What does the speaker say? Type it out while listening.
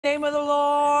Name of the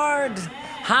Lord.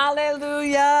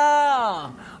 Hallelujah.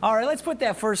 All right, let's put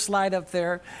that first slide up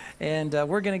there, and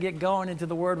we're going to get going into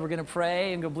the Word. We're going to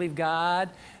pray and go believe God.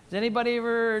 Does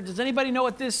anybody know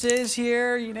what this is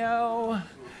here? You know,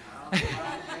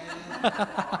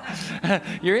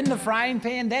 you're in the frying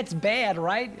pan. That's bad,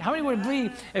 right? How many would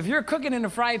believe if you're cooking in a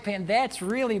frying pan, that's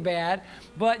really bad?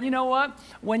 But you know what?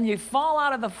 When you fall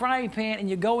out of the frying pan and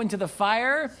you go into the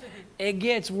fire, it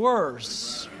gets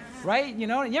worse. Right? You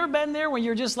know, you ever been there when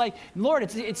you're just like, Lord,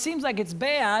 it seems like it's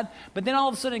bad, but then all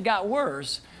of a sudden it got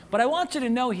worse. But I want you to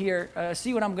know here,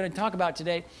 see what I'm going to talk about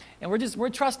today, and we're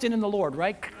trusting in the Lord,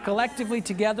 right? Collectively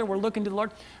together, we're looking to the Lord.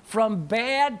 From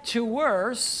bad to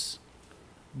worse,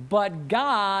 but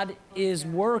God is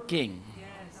working.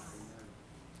 Yes.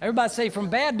 Everybody say, from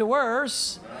bad to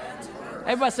worse.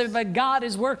 Everybody say, but God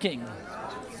is working.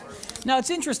 Now,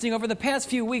 it's interesting. Over the past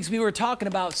few weeks, we were talking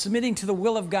about submitting to the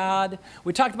will of God.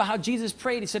 We talked about how Jesus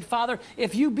prayed. He said, Father,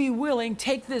 if you be willing,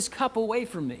 take this cup away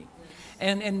from me.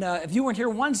 And if you weren't here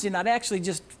Wednesday night, I actually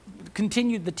just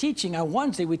continued the teaching on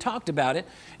Wednesday. We talked about it.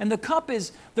 And the cup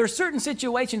is, there are certain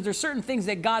situations, there are certain things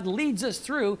that God leads us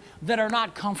through that are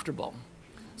not comfortable.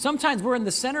 Sometimes we're in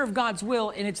the center of God's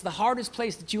will, and it's the hardest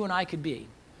place that you and I could be.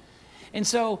 And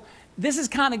so this is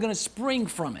kind of going to spring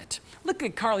from it. Look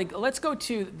at Carly. Let's go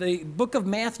to the book of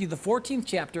Matthew, the 14th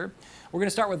chapter. We're going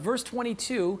to start with verse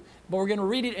 22, but we're going to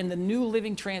read it in the New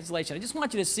Living Translation. I just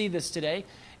want you to see this today,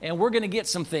 and we're going to get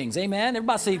some things. Amen?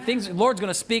 Everybody say, things the Lord's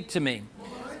going to speak to me.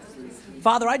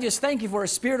 Father, I just thank you for a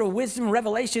spirit of wisdom and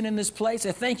revelation in this place.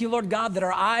 I thank you, Lord God, that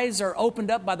our eyes are opened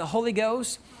up by the Holy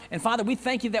Ghost. And Father, we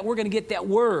thank you that we're going to get that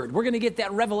word. We're going to get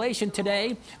that revelation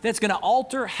today that's going to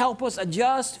alter, help us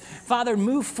adjust. Father,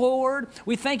 move forward.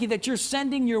 We thank you that you're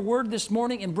sending your word this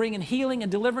morning and bringing healing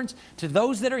and deliverance to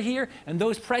those that are here and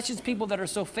those precious people that are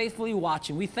so faithfully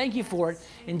watching. We thank you for it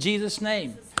in Jesus'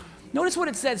 name. Notice what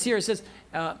it says here. It says,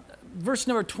 verse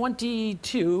number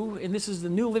 22, and this is the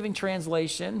New Living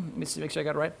Translation. Let me see, make sure I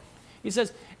got it right. He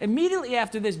says, immediately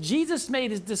after this, Jesus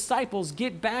made his disciples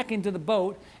get back into the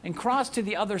boat and cross to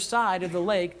the other side of the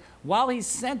lake while he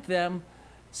sent the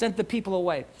people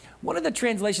away. One of the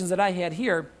translations that I had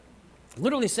here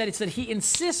literally said, it said he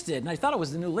insisted, and I thought it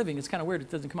was the New Living. It's kind of weird. It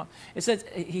doesn't come up. It says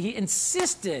he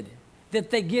insisted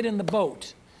that they get in the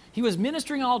boat. He was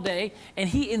ministering all day, and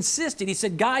he insisted. He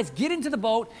said, guys, get into the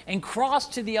boat and cross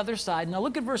to the other side. Now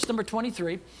look at verse number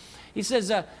 23. He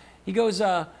says, he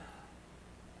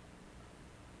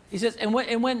says,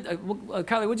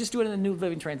 Kylie, we'll just do it in the New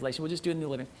Living Translation. We'll just do it in the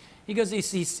New Living. He goes,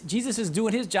 Jesus is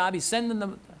doing his job. He's sending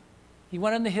them. He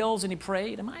went on the hills and he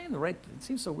prayed. Am I in the right? It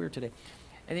seems so weird today.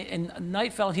 And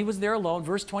night fell and he was there alone.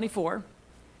 Verse 24.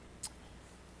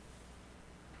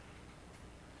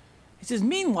 He says,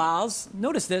 meanwhile,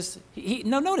 notice this.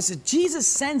 Notice this. Jesus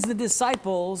sends the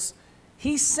disciples.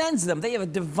 He sends them. They have a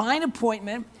divine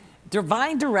appointment,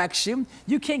 divine direction.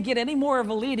 You can't get any more of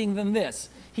a leading than this.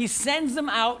 He sends them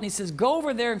out, and he says, go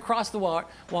over there and cross the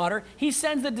water. He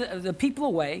sends the people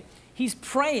away. He's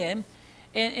praying,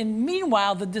 and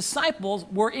meanwhile, the disciples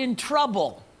were in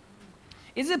trouble.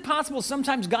 Is it possible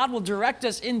sometimes God will direct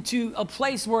us into a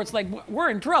place where it's like, we're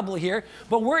in trouble here,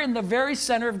 but we're in the very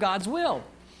center of God's will?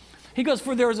 He goes,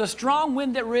 for there was a strong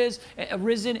wind that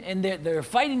risen, and they're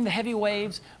fighting the heavy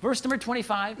waves. Verse number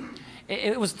 25,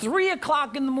 it was 3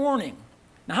 o'clock in the morning.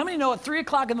 Now, how many know at 3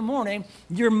 o'clock in the morning,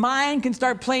 your mind can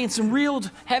start playing some real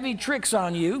heavy tricks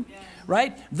on you,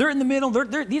 right? They're in the middle.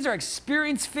 These are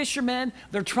experienced fishermen.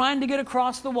 They're trying to get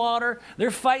across the water. They're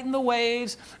fighting the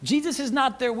waves. Jesus is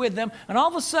not there with them. And all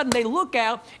of a sudden, they look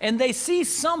out, and they see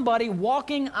somebody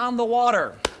walking on the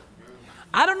water.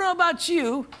 I don't know about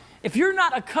you. If you're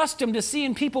not accustomed to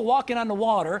seeing people walking on the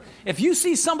water, if you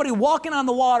see somebody walking on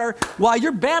the water while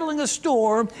you're battling a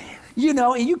storm, you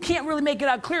know, and you can't really make it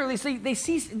out clearly, so they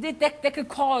see that could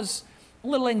cause a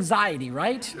little anxiety,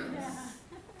 right? Yeah.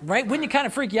 Right? Wouldn't it kind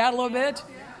of freak you out a little bit?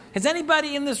 Yeah. Has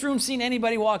anybody in this room seen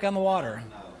anybody walk on the water?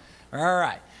 No. All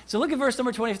right. So look at verse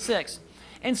number 26.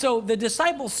 And so the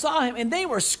disciples saw him, and they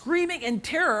were screaming in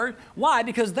terror. Why?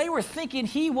 Because they were thinking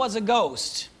he was a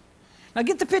ghost. Now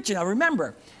get the picture. Now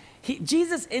remember,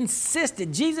 Jesus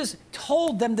insisted. Jesus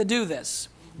told them to do this.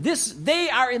 They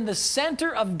are in the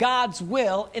center of God's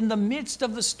will in the midst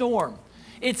of the storm.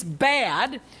 It's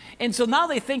bad. And so now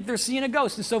they think they're seeing a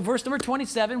ghost. And so verse number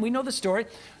 27, we know the story.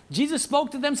 Jesus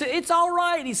spoke to them, said, it's all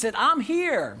right. He said, I'm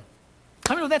here.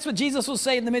 How many know that's what Jesus will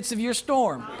say in the midst of your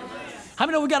storm? Amen. How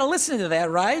many know we got to listen to that,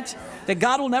 right? Amen. That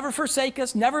God will never forsake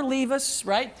us, never leave us,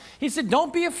 right? He said,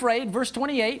 don't be afraid. Verse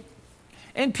 28.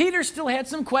 And Peter still had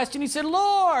some question. He said,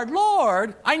 Lord,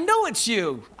 Lord, I know it's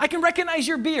you. I can recognize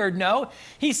your beard. No.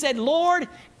 He said, Lord,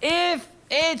 if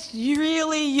it's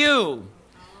really you.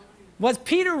 Was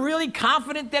Peter really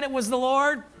confident that it was the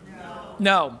Lord?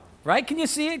 No. Right? Can you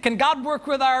see it? Can God work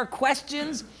with our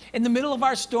questions in the middle of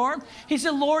our storm? He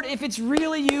said, Lord, if it's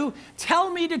really you, tell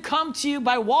me to come to you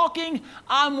by walking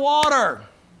on water.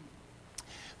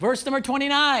 Verse number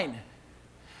 29.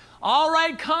 All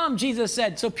right, come, Jesus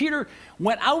said. So Peter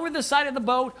went over the side of the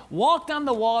boat, walked on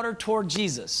the water toward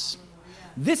Jesus.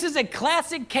 This is a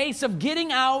classic case of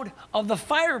getting out of the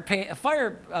frying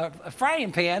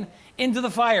pan into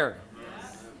the fire.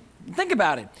 Yes. Think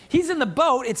about it. He's in the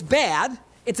boat. It's bad.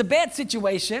 It's a bad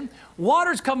situation.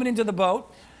 Water's coming into the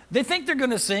boat. They think they're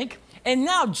going to sink. And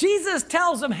now Jesus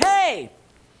tells them, hey,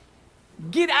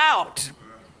 get out.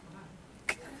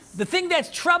 The thing that's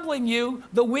troubling you,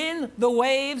 the wind, the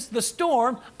waves, the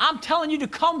storm, I'm telling you to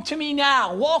come to me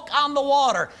now. Walk on the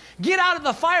water. Get out of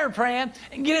the fire pan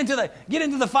and get into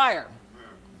the fire.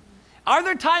 Are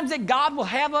there times that God will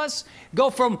have us go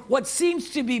from what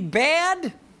seems to be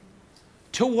bad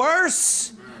to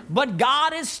worse, but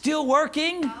God is still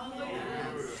working?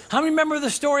 How many remember the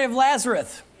story of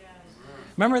Lazarus?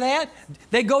 Remember that?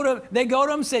 They go to him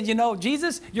and said, you know,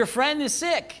 Jesus, your friend is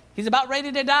sick. He's about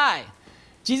ready to die.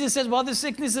 Jesus says, well, the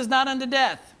sickness is not unto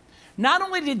death. Not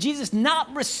only did Jesus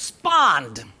not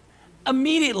respond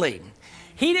immediately,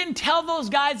 he didn't tell those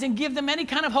guys and give them any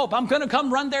kind of hope. I'm going to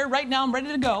come run there right now. I'm ready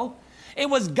to go. It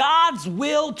was God's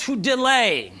will to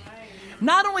delay.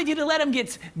 Not only did he let him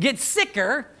get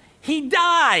sicker, he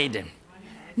died.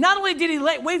 Not only did he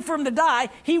wait for him to die,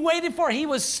 he waited for it. He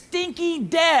was stinky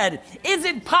dead. Is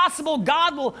it possible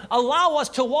God will allow us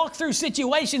to walk through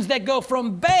situations that go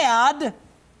from bad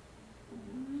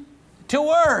to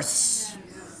worse?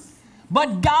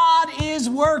 But God is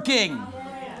working.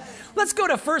 Let's go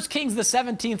to 1 Kings, the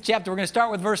 17th chapter. We're going to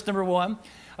start with verse number 1.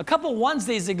 A couple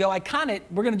Wednesdays ago,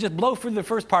 we're going to just blow through the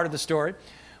first part of the story,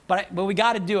 but we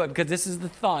got to do it because this is the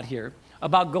thought here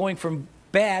about going from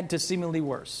bad to seemingly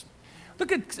worse.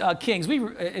 Look at Kings.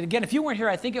 Again, if you weren't here,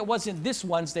 I think it wasn't this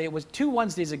Wednesday. It was 2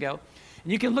 Wednesdays ago.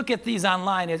 And you can look at these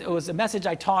online. It was a message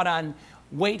I taught on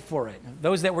wait for it.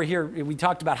 Those that were here, we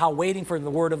talked about how waiting for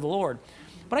the word of the Lord.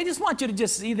 But I just want you to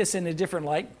just see this in a different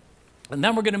light. And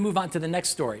then we're going to move on to the next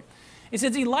story. It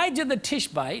says, Elijah the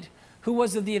Tishbite, who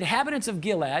was of the inhabitants of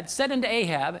Gilead, said unto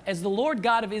Ahab, as the Lord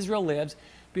God of Israel lives,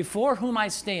 before whom I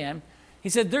stand, he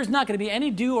said, there's not going to be any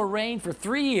dew or rain for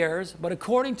 3 years, but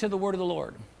according to the word of the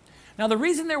Lord. Now, the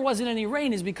reason there wasn't any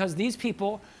rain is because these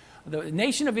people, the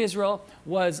nation of Israel,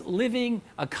 was living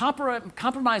a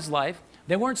compromised life.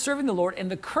 They weren't serving the Lord,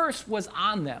 and the curse was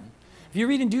on them. If you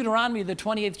read in Deuteronomy, the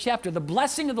 28th chapter, the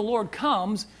blessing of the Lord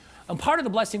comes, and part of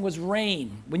the blessing was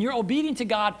rain. When you're obedient to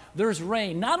God, there's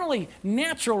rain. Not only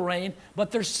natural rain,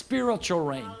 but there's spiritual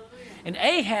rain. And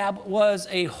Ahab was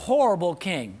a horrible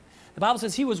king. The Bible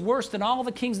says he was worse than all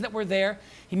the kings that were there.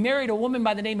 He married a woman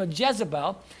by the name of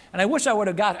Jezebel. And I wish I would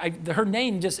have her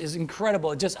name just is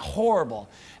incredible, just horrible.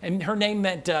 And her name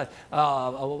meant, I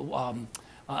don't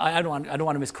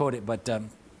want to misquote it, but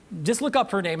just look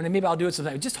up her name and then maybe I'll do it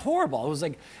sometime. Just horrible. It was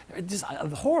like, just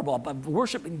horrible,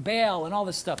 worshiping Baal and all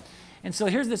this stuff. And so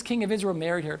here's this king of Israel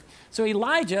married her. So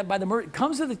Elijah,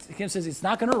 comes to the king and says, it's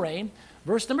not going to rain.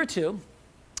 Verse number 2.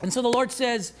 And so the Lord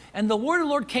says, and the word of the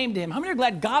Lord came to him. How many are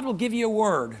glad God will give you a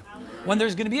word when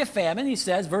there's going to be a famine? He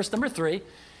says, verse number 3,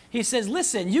 he says,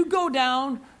 listen, you go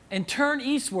down and turn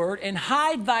eastward and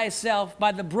hide thyself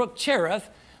by the brook Cherith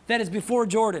that is before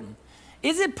Jordan.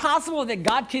 Is it possible that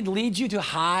God could lead you to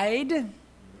hide?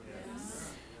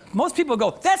 Yes. Most people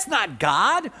go, that's not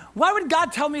God. Why would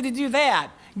God tell me to do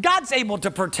that? God's able to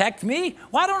protect me.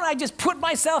 Why don't I just put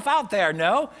myself out there?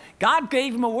 No, God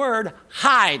gave him a word,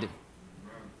 hide.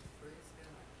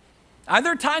 Are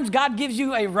there times God gives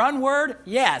you a run word?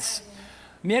 Yes.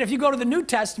 Man, if you go to the New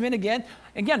Testament again,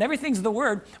 everything's the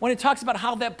word. When it talks about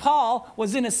how that Paul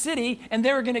was in a city and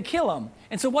they were going to kill him.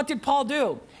 And so what did Paul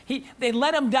do? They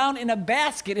let him down in a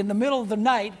basket in the middle of the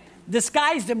night,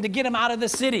 disguised him to get him out of the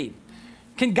city.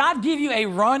 Can God give you a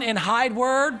run and hide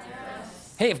word?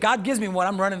 Yes. Hey, if God gives me one,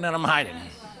 I'm running and I'm hiding.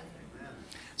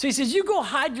 So he says, you go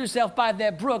hide yourself by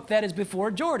that brook that is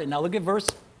before Jordan. Now look at verse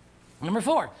number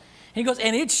 4. He goes,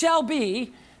 and it shall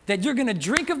be that you're going to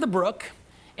drink of the brook,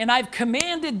 and I've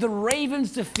commanded the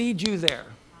ravens to feed you there.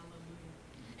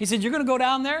 He said, you're going to go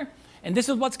down there, and this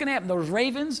is what's going to happen. Those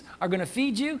ravens are going to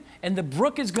feed you, and the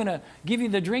brook is going to give you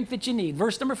the drink that you need.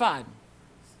 Verse number 5.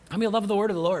 How many love the word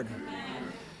of the Lord?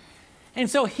 Amen. And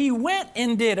so he went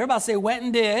and did. Everybody say, went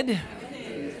and did.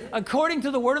 According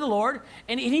to the word of the Lord,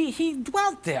 and he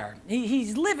dwelt there.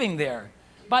 He's living there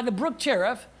by the brook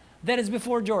Cherith that is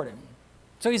before Jordan.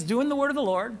 So he's doing the word of the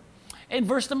Lord. In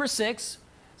verse number 6,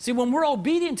 See, when we're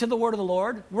obedient to the word of the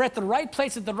Lord, we're at the right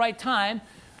place at the right time,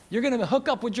 you're going to hook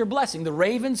up with your blessing. The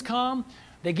ravens come.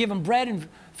 They give him bread and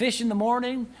fish in the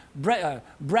morning, bread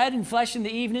and flesh in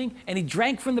the evening, and he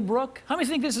drank from the brook. How many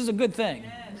think this is a good thing?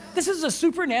 Yes. This is a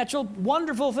supernatural,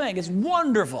 wonderful thing. It's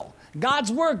wonderful.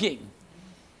 God's working.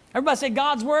 Everybody say,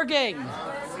 God's working.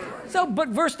 God's working. So, but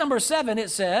verse number 7,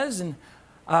 it says, and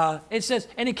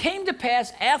it came to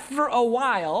pass after a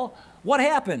while, what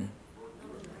happened?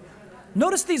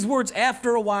 Notice these words,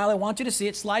 after a while. I want you to see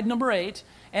it, slide number 8.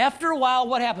 After a while,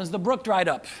 what happens? The brook dried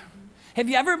up. Have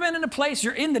you ever been in a place,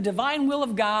 you're in the divine will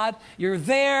of God, you're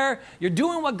there, you're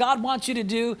doing what God wants you to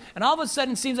do, and all of a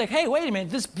sudden it seems like, hey, wait a minute,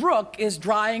 this brook is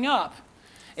drying up.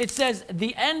 It says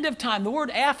the end of time. The word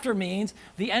after means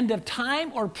the end of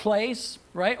time or place,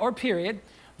 right, or period,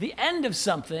 the end of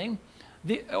something,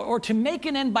 or to make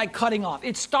an end by cutting off.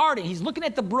 It's starting. He's looking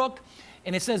at the brook,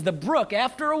 and it says the brook,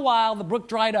 after a while, the brook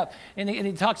dried up. And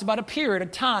he talks about a period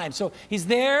of time. So he's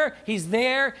there, he's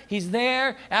there, he's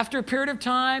there. After a period of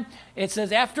time, it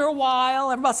says after a while.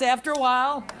 Everybody say after a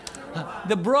while.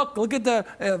 The brook, look at the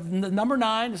number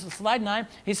 9, this is slide 9.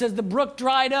 He says the brook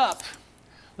dried up.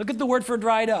 Look at the word for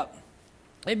dried up.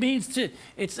 It means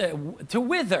to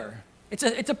wither.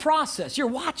 It's a process. You're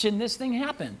watching this thing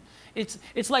happen.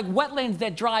 It's like wetlands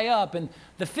that dry up and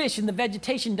the fish and the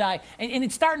vegetation die, and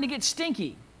it's starting to get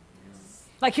stinky.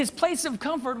 Like his place of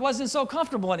comfort wasn't so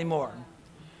comfortable anymore.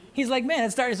 He's like, man,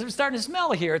 it's starting to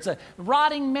smell here. It's a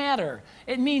rotting matter.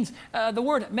 It means, the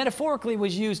word metaphorically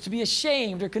was used to be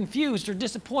ashamed or confused or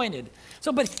disappointed.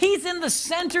 So, but he's in the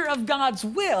center of God's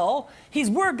will. He's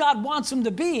where God wants him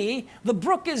to be. The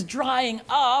brook is drying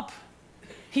up.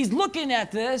 He's looking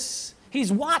at this. He's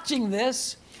watching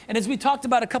this. And as we talked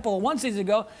about a couple of Wednesdays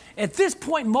ago, at this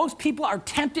point, most people are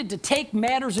tempted to take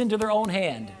matters into their own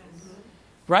hand.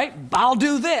 Right? I'll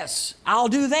do this. I'll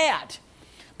do that.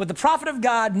 But the prophet of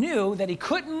God knew that he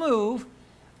couldn't move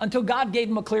until God gave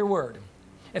him a clear word.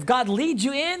 If God leads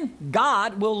you in,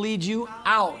 God will lead you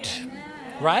out.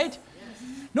 Right?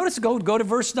 Notice, go to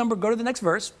the next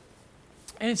verse.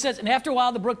 And it says, and after a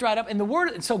while the brook dried up, and the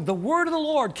word of the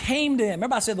Lord came to him.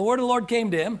 Everybody say, the word of the Lord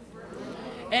came to him.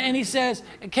 And he says,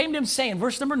 it came to him saying,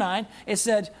 verse number 9, it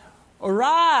said,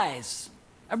 arise.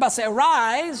 Everybody say,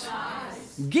 arise.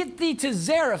 Get thee to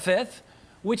Zarephath,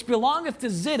 which belongeth to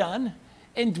Zidon,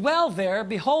 and dwell there.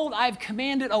 Behold, I've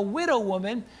commanded a widow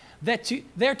woman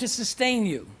there to sustain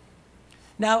you.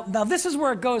 Now this is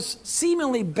where it goes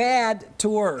seemingly bad to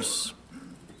worse,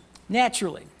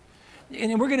 naturally.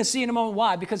 And we're going to see in a moment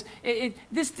why. Because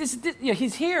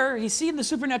he's here, he's seeing the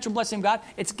supernatural blessing of God.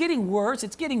 It's getting worse,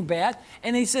 it's getting bad.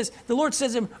 And he says, the Lord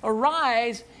says to him,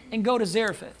 arise and go to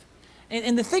Zarephath.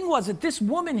 And the thing was that this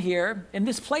woman here, in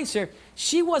this place here,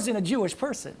 she wasn't a Jewish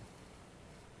person.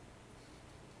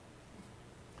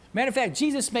 Matter of fact,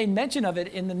 Jesus made mention of it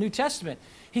in the New Testament.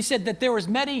 He said that there was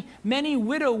many, many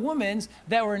widow women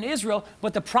that were in Israel,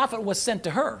 but the prophet was sent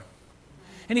to her.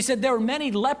 And he said there were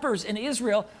many lepers in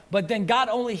Israel, but then God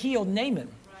only healed Naaman.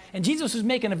 And Jesus was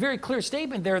making a very clear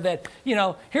statement there that,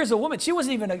 here's a woman. She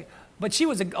wasn't even but she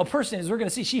was a person, as we're going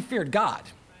to see, she feared God.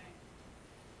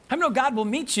 How many know God will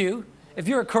meet you if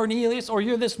you're a Cornelius or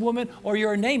you're this woman or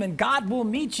you're a Naaman? God will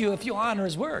meet you if you honor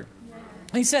his word.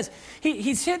 And he says,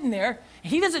 he's sitting there.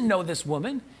 He doesn't know this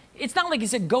woman. It's not like he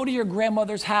said, go to your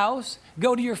grandmother's house,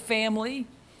 go to your family,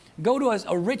 go to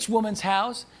a rich woman's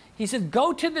house. He said,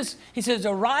 go to this. He says,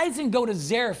 arise and go to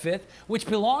Zarephath, which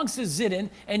belongs to Zidon,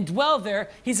 and dwell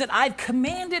there. He said, I've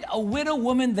commanded a widow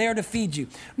woman there to feed you.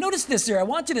 Notice this here. I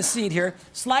want you to see it here.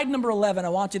 Slide number 11. I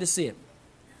want you to see it.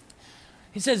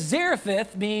 He says,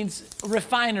 Zarephath means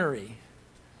refinery.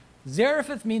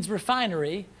 Zarephath means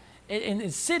refinery, and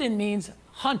Zidon means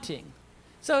hunting.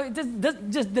 So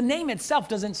just the name itself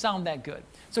doesn't sound that good.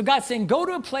 So God's saying, go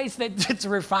to a place that's a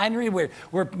refinery where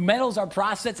metals are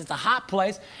processed. It's a hot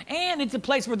place, and it's a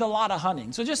place where there's a lot of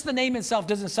hunting. So just the name itself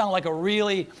doesn't sound like a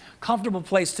really comfortable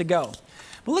place to go.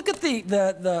 But look at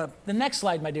the next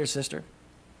slide, my dear sister.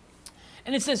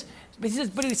 And it says, but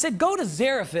he said, go to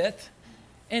Zarephath.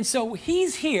 And so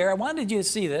he's here. I wanted you to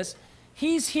see this.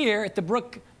 He's here at the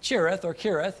brook Cherith,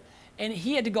 and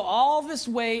he had to go all this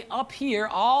way up here,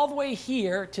 all the way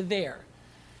here to there.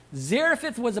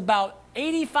 Zarephath was about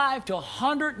 85 to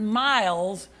 100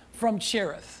 miles from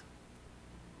Cherith.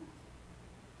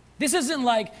 This isn't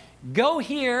like go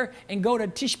here and go to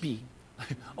Tishbe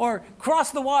or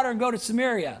cross the water and go to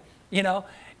Samaria.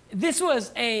 This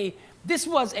was a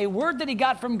word that he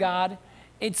got from God.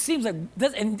 It seems like,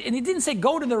 and he didn't say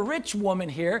go to the rich woman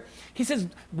here. He says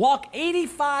walk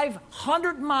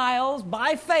 8,500 miles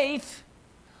by faith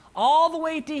all the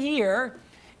way to here.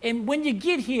 And when you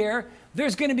get here,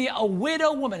 There's going to be a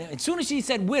widow woman. As soon as she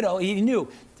said widow, he knew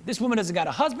this woman hasn't got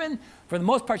a husband. For the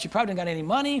most part, she probably hasn't got any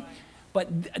money. But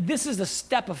this is the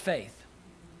step of faith.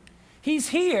 He's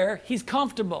here. He's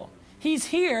comfortable. He's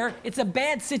here. It's a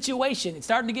bad situation. It's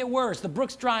starting to get worse. The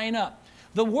brook's drying up.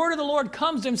 The word of the Lord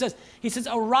comes to him and says,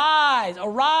 arise,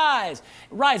 arise,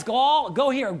 rise, go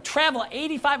here, travel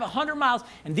 85, 100 miles,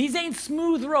 and these ain't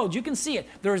smooth roads. You can see it.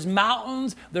 There's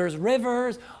mountains, there's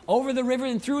rivers, over the river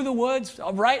and through the woods,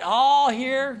 right, all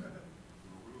here.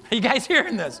 Are you guys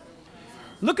hearing this?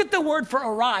 Look at the word for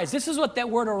arise. This is what that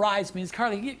word arise means.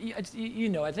 Carly, you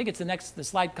know, I think it's the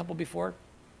slide couple before.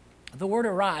 The word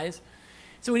arise.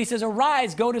 So when he says,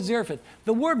 arise, go to Zarephath,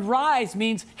 the word rise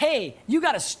means, hey, you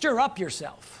got to stir up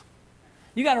yourself.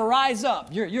 You got to rise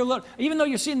up. Even though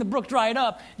you're seeing the brook dried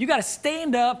up, you got to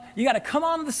stand up. You got to come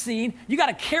on the scene. You got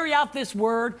to carry out this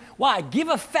word. Why? Give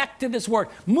effect to this word.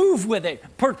 Move with it.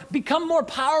 Become more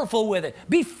powerful with it.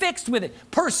 Be fixed with it.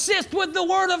 Persist with the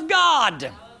word of God.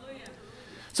 Hallelujah.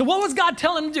 So what was God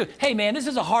telling him to do? Hey, man, this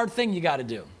is a hard thing you got to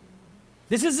do.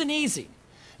 This isn't easy.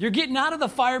 You're getting out of the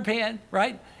fire pan,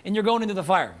 right? And you're going into the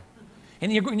fire.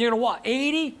 And you're going to walk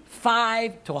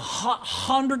 85 to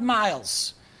 100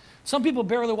 miles. Some people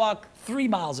barely walk 3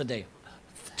 miles a day,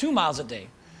 2 miles a day.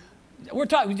 We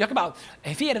talk about,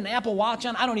 if he had an Apple Watch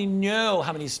on, I don't even know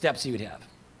how many steps he would have.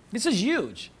 This is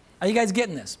huge. Are you guys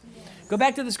getting this? Yes. Go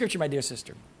back to the scripture, my dear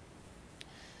sister.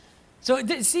 So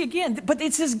see again, but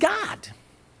this is God.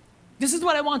 This is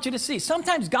what I want you to see.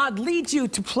 Sometimes God leads you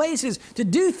to places to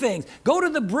do things. Go to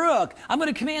the brook. I'm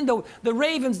going to command the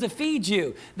ravens to feed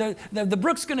you. The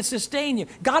brook's going to sustain you.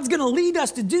 God's going to lead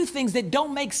us to do things that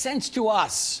don't make sense to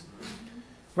us.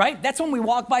 Right? That's when we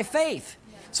walk by faith.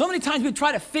 So many times we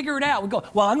try to figure it out. We go,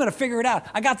 well, I'm going to figure it out.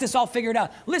 I got this all figured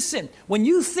out. Listen, when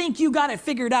you think you got it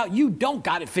figured out, you don't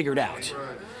got it figured out.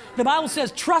 The Bible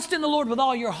says, trust in the Lord with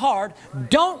all your heart.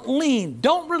 Don't lean,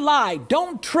 don't rely,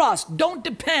 don't trust, don't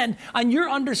depend on your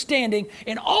understanding.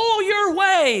 In all your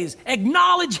ways,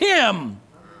 acknowledge Him.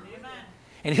 Amen.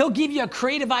 And He'll give you a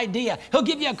creative idea. He'll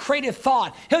give you a creative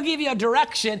thought. He'll give you a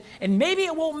direction. And maybe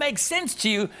it won't make sense to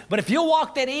you, but if you'll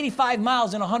walk that 85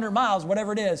 miles and 100 miles,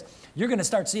 whatever it is, you're going to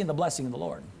start seeing the blessing of the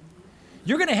Lord.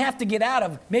 You're going to have to get out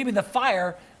of maybe the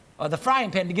fire or the frying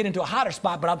pan to get into a hotter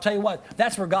spot, but I'll tell you what,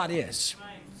 that's where God is.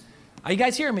 Are you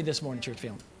guys hearing me this morning, church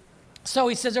family? So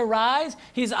he says, arise.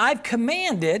 I've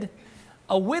commanded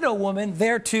a widow woman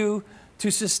there to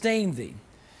sustain thee.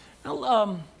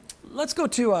 Now, let's go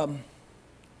to,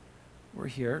 we're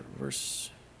here, verse,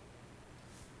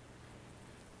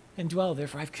 and dwell there,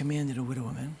 for I've commanded a widow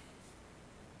woman.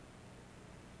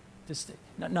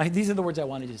 No, these are the words I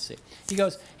wanted you to see.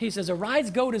 He says, arise,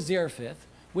 go to Zarephath,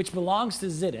 which belongs to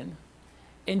Zidon,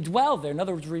 and dwell there. In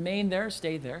other words, remain there,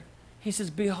 stay there. He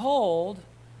says, behold,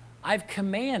 I've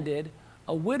commanded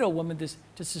a widow woman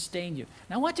to sustain you.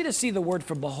 Now, I want you to see the word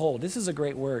for behold. This is a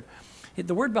great word.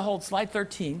 The word behold, slide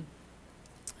 13.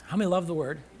 How many love the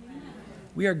word? Amen.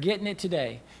 We are getting it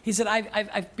today. He said,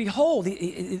 I've behold,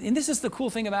 and this is the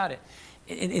cool thing about it.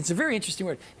 It's a very interesting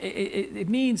word. It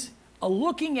means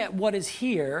looking at what is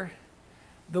here.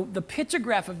 The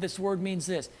pictograph of this word means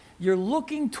this. You're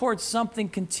looking towards something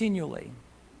continually.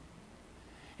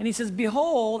 And he says,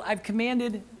 behold, I've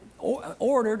commanded,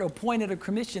 ordered, appointed, or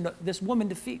commissioned this woman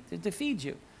to feed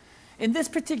you. In this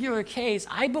particular case,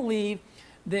 I believe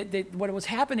that what was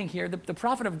happening here, the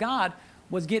prophet of God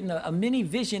was getting a mini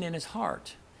vision in his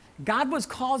heart. God was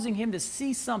causing him to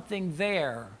see something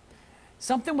there.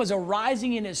 Something was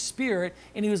arising in his spirit,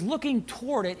 and he was looking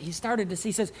toward it. He started to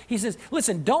see, he says,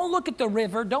 listen, don't look at the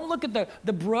river, don't look at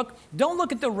the brook, don't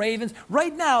look at the ravens.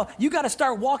 Right now, you got to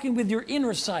start walking with your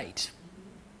inner sight.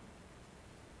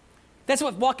 That's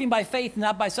what walking by faith,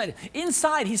 not by sight.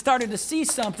 Inside, he started to see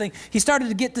something. He started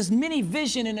to get this mini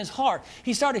vision in his heart.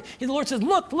 The Lord says,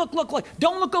 look.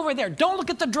 Don't look over there. Don't look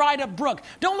at the dried up brook.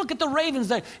 Don't look at the ravens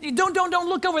there. Don't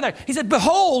look over there. He said,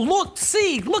 behold, look,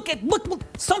 see, look.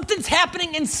 Something's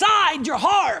happening inside your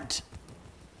heart.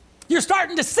 You're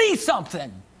starting to see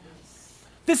something.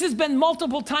 This has been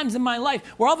multiple times in my life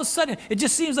where all of a sudden it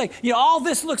just seems like, all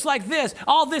this looks like this,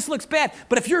 all this looks bad.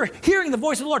 But if you're hearing the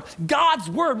voice of the Lord, God's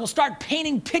word will start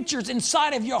painting pictures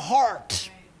inside of your heart.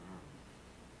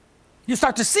 You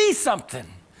start to see something.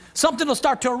 Something will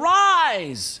start to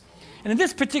arise. And in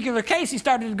this particular case, he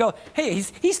started to go,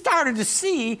 he started to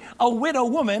see a widow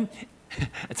woman.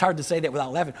 It's hard to say that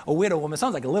without laughing. A widow woman.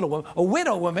 Sounds like a little woman. A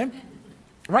widow woman.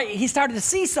 Right? He started to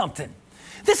see something.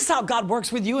 This is how God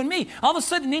works with you and me. All of a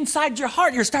sudden, inside your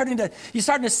heart, you're starting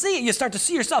to see it. You start to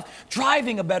see yourself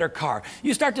driving a better car.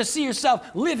 You start to see yourself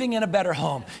living in a better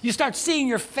home. You start seeing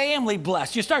your family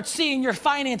blessed. You start seeing your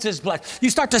finances blessed. You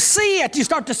start to see it. You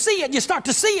start to see it. You start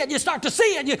to see it. You start to see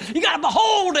it. You got to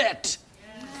behold it.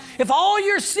 If all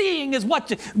you're seeing is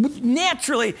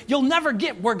naturally, you'll never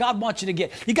get where God wants you to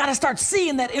get. You got to start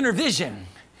seeing that inner vision.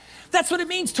 That's what it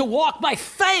means to walk by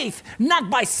faith, not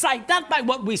by sight, not by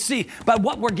what we see, but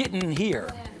what we're getting in here.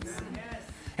 Yes.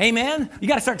 Amen? You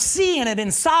got to start seeing it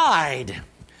inside.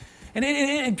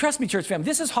 And trust me, church family,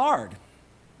 this is hard.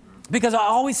 Because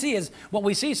all we see is what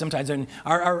we see sometimes in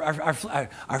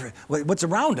what's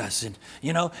around us. And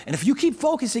if you keep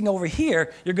focusing over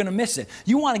here, you're going to miss it.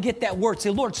 You want to get that word.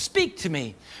 Say, Lord, speak to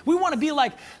me. We want to be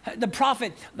like the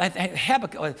prophet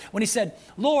Habakkuk when he said,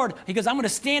 Lord, he goes, I'm going to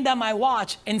stand on my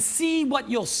watch and see what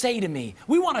you'll say to me.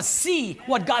 We want to see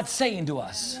what God's saying to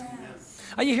us.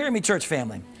 Yes. Are you hearing me, church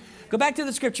family? Go back to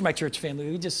the scripture, my church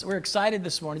family. We're excited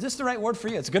this morning. Is this the right word for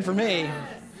you? It's good for me.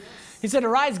 He said,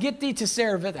 arise, get thee to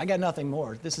Sarah. I got nothing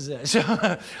more. This is it.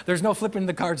 So, there's no flipping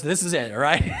the cards. This is it, all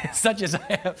right? Such as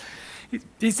I have.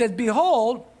 He says,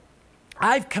 behold,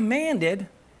 I've commanded,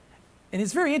 and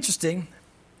it's very interesting,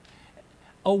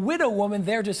 a widow woman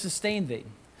there to sustain thee.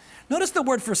 Notice the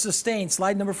word for sustain,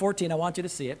 slide number 14. I want you to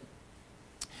see it.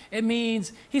 It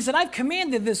means, he said, I've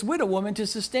commanded this widow woman to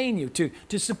sustain you,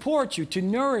 to support you, to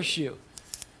nourish you.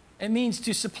 It means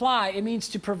to supply. It means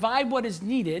to provide what is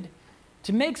needed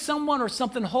to make someone or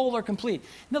something whole or complete.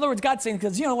 In other words, God's saying,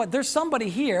 because you know what, there's somebody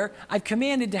here I've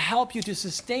commanded to help you, to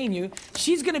sustain you.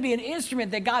 She's going to be an instrument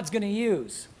that God's going to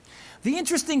use. The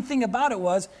interesting thing about it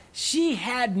was she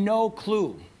had no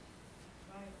clue.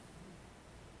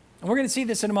 And we're going to see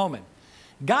this in a moment.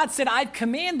 God said, I've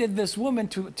commanded this woman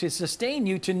to sustain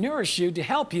you, to nourish you, to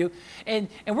help you. And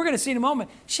we're going to see in a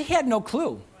moment, she had no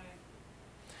clue.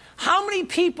 How many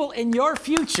people in your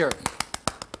future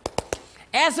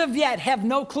as of yet have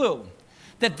no clue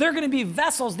that they're going to be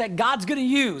vessels that God's going to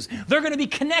use? They're going to be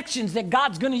connections that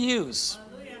God's going to use.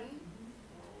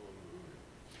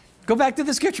 Go back to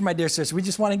the scripture, my dear sister. We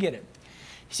just want to get it.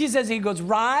 She says, he goes,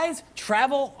 rise,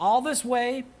 travel all this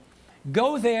way,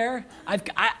 go there.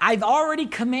 I've already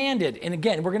commanded, and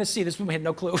again, we're going to see this woman had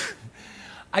no clue.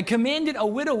 I commanded a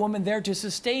widow woman there to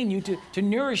sustain you, to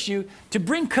nourish you, to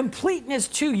bring completeness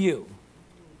to you.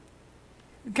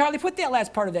 Carly, put that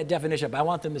last part of that definition up. I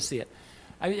want them to see it.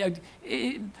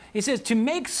 It says to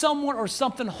make someone or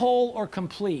something whole or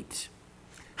complete.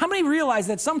 How many realize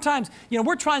that sometimes,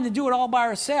 we're trying to do it all by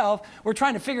ourselves. We're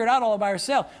trying to figure it out all by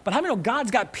ourselves. But how many know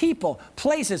God's got people,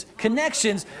 places,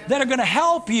 connections that are going to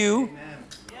help you?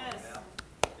 Yes.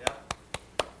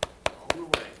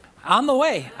 On the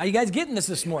way. Are you guys getting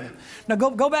this morning? Now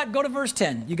go back, go to verse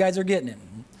 10. You guys are getting it.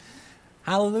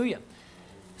 Hallelujah.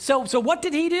 So what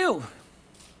did he do?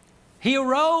 He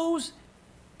arose,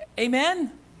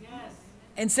 amen? Yes.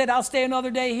 And said, I'll stay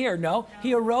another day here. No,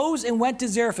 he arose and went to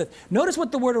Zarephath. Notice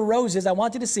what the word arose is. I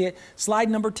want you to see it. Slide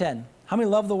number 10. How many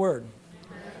love the word?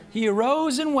 Amen. He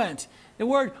arose and went. The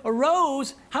word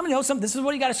arose, how many know something? This is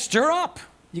what you got to stir up.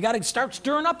 You got to start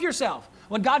stirring up yourself.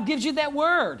 When God gives you that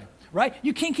word, right?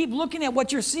 You can't keep looking at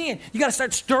what you're seeing. You got to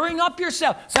start stirring up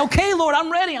yourself. Say, okay, Lord,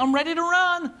 I'm ready. I'm ready to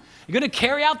run. You're going to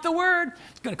carry out the word.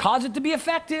 It's going to cause it to be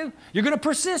effective. You're going to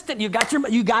persist it. You got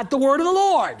the word of the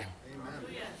Lord. Amen.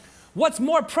 What's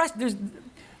more precious?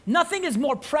 Nothing is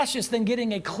more precious than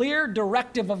getting a clear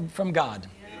directive from God.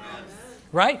 Amen.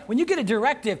 Right? When you get a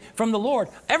directive from the Lord,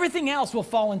 everything else will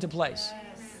fall into place.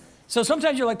 Yes. So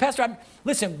sometimes you're like, Pastor,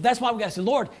 listen, that's why we got to say,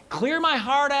 Lord, clear my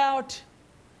heart out.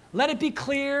 Let it be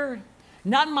clear.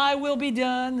 Not my will be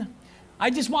done. I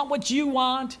just want what you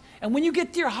want. And when you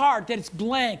get to your heart that it's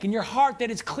blank and your heart that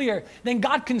it's clear, then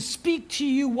God can speak to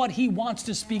you what he wants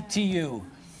to speak to you.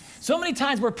 So many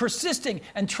times we're persisting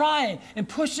and trying and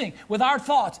pushing with our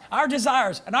thoughts, our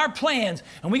desires, and our plans.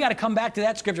 And we got to come back to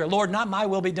that scripture. Lord, not my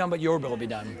will be done, but your will be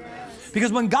done.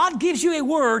 Because when God gives you a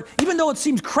word, even though it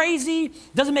seems crazy,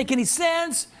 doesn't make any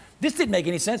sense, this didn't make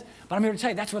any sense, but I'm here to tell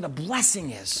you that's where the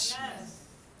blessing is.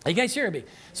 Are you guys hearing me?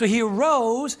 So he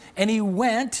arose and he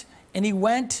went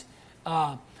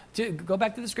to go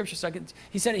back to the scripture second.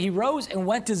 He said he rose and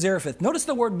went to Zarephath. Notice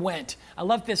the word went. I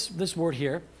love this word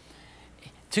here.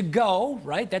 To go,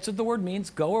 right? That's what the word means,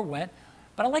 go or went.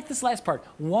 But I like this last part.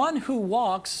 One who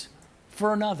walks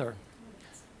for another.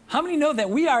 How many know that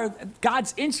we are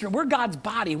God's instrument? We're God's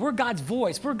body. We're God's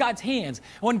voice. We're God's hands.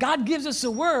 When God gives us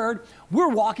a word, we're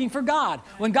walking for God.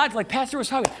 When God, like Pastor was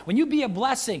talking, when you be a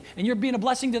blessing and you're being a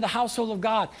blessing to the household of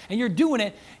God and you're doing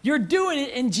it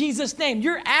in Jesus' name.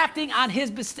 You're acting on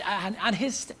his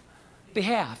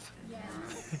behalf.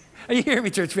 Are you hearing me,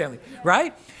 church family?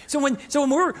 Right? So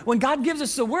when God gives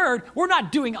us the word, we're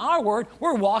not doing our word.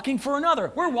 We're walking for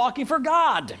another. We're walking for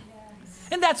God.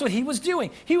 And that's what he was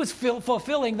doing. He was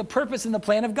fulfilling the purpose and the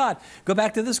plan of God. Go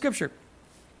back to the scripture.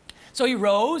 So he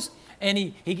rose, and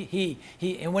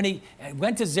and when he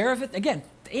went to Zarephath, again,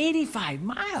 85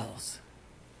 miles.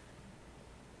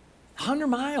 100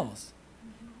 miles.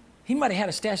 He might have had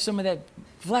to stash some of that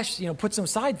flesh, put some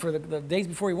aside for the days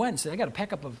before he went and said, I got a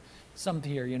pack up of some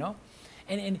here,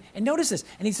 And notice this.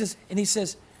 And he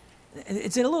says,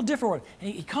 it's in a little different word.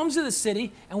 And he comes to the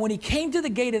city, and when he came to the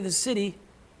gate of the city,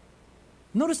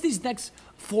 notice these next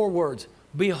 4 words.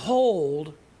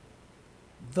 Behold,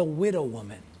 the widow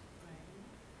woman.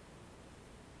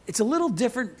 It's a little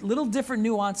different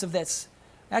nuance of that.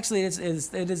 Actually, it is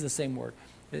the same word.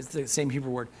 It's the same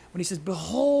Hebrew word. When he says,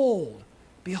 behold,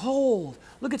 behold.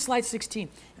 Look at slide 16.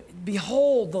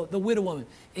 Behold the widow woman.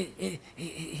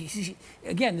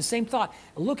 Again, the same thought.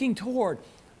 Looking toward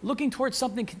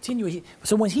something continuing.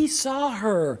 So when he saw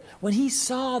her, when he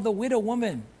saw the widow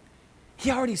woman,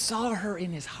 he already saw her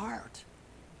in his heart.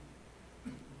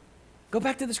 Go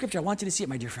back to the scripture. I want you to see it,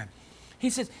 my dear friend.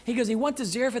 He went to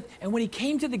Zarephath, and when he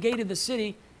came to the gate of the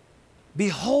city,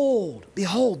 behold,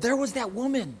 there was that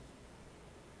woman.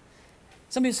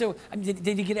 Somebody said,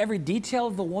 did he get every detail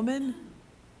of the woman?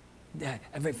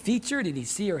 Every feature? Did he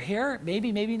see her hair?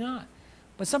 Maybe, maybe not.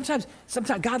 But sometimes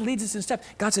God leads us in steps.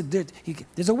 God said,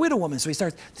 there's a widow woman. So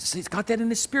he's got that in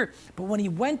his spirit. But when he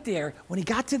went there, when he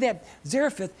got to that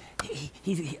Zarephath,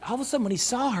 he all of a sudden when he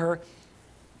saw her,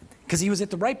 because he was at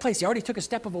the right place, he already took a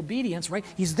step of obedience, right?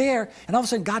 He's there, and all of a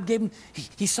sudden God gave him,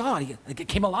 he saw it. It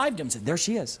came alive to him and said, there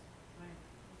she is.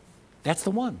 That's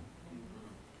the one.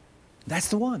 That's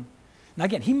the one. Now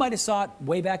again, he might have saw it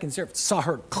way back in Zarephath, saw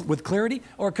her with clarity,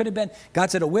 or it could have been, God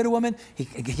said a widow woman. He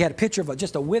had a picture of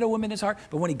just a widow woman in his heart.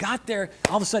 But when he got there,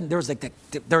 all of a sudden there was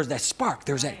that spark,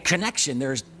 there was that connection.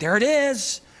 There it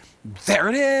is. There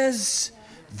it is.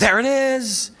 There it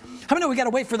is. How many know we got to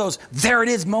wait for those there it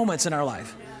is moments in our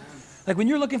life? Like when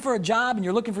you're looking for a job and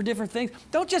you're looking for different things,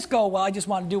 don't just go, well, I just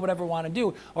want to do whatever I want to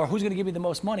do, or who's going to give me the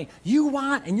most money. You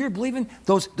want, and you're believing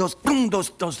those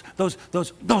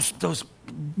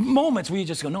moments where you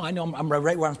just go, no, I know I'm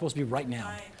right where I'm supposed to be right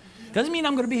now. Doesn't mean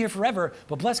I'm going to be here forever,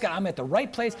 but bless God, I'm at the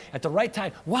right place at the right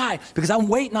time. Why? Because I'm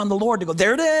waiting on the Lord to go,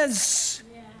 there it is.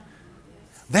 Yeah.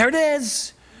 There it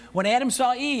is. When Adam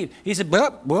saw Eve, he said,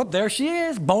 whoop, there she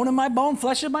is, bone of my bone,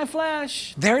 flesh of my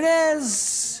flesh. There it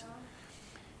is.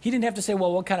 He didn't have to say,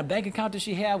 well, what kind of bank account does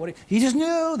she have? He just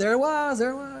knew. There it was. There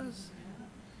it was.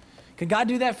 Can God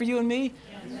do that for you and me?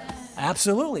 Yes.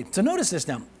 Absolutely. So notice this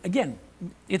now. Again,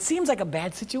 it seems like a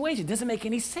bad situation. It doesn't make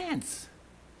any sense.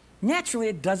 Naturally,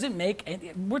 it doesn't make,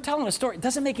 we're telling a story. It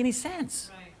doesn't make any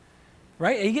sense.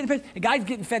 Right? A guy's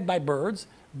getting fed by birds.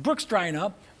 Brook's drying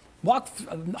up. Walk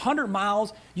 100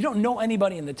 miles. You don't know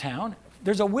anybody in the town.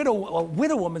 There's a widow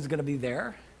woman's going to be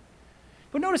there.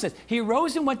 But notice this. He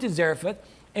rose and went to Zarephath.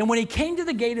 And when he came to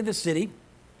the gate of the city,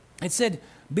 it said,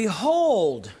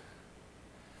 behold,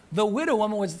 the widow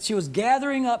woman she was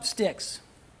gathering up sticks.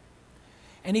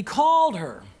 And he called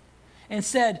her and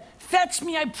said, fetch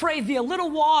me, I pray thee, a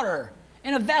little water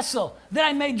in a vessel that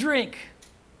I may drink.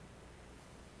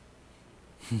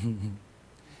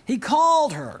 He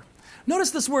called her.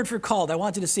 Notice this word for called. I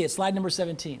want you to see it. Slide number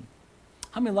 17.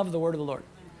 How many love the word of the Lord?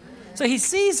 So he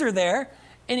sees her there,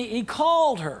 and he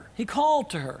called her. He called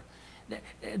to her.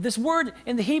 This word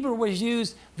in the Hebrew was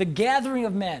used, the gathering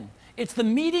of men. It's the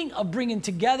meeting of bringing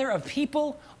together of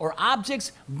people or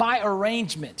objects by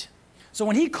arrangement. So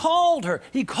when he called her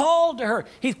to her.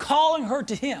 He's calling her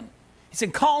to him. He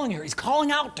said calling her. He's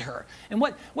calling out to her. And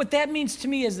what that means to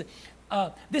me is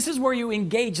this is where you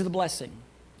engage the blessing.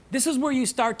 This is where you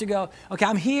start to go, okay,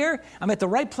 I'm here. I'm at the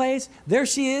right place. There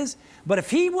she is. But if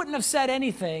he wouldn't have said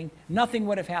anything, nothing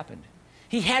would have happened.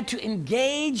 He had to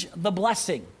engage the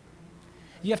blessing.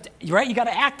 You have to, right? You got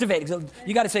to activate.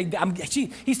 You got to say,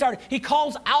 he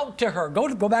calls out to her.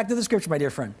 Go back to the scripture, my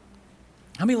dear friend.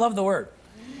 How many love the word?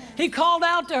 Amen. He called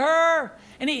out to her,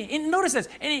 and notice this,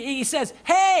 and he says,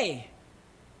 hey.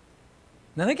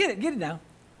 Now, get it now.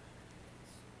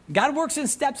 God works in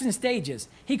steps and stages.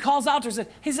 He calls out to her,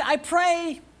 he says, I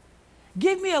pray,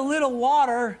 give me a little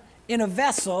water in a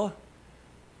vessel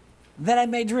that I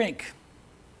may drink.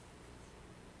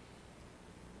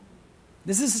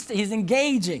 He's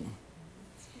engaging.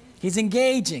 He's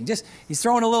engaging. He's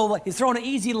throwing an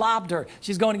easy lob to her.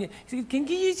 She's going to get, can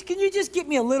you just get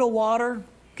me a little water?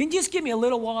 Can you just give me a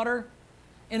little water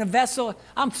in a vessel?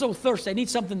 I'm so thirsty. I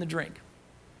need something to drink.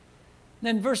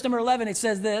 Then verse number 11, it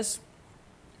says this.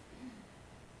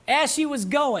 As she was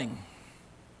going,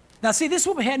 Now see, this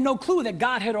woman had no clue that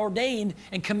God had ordained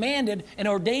and commanded and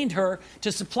ordained her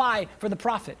to supply for the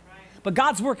prophet. But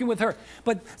God's working with her.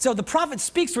 But so the prophet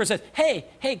speaks to her and says, hey,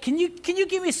 can you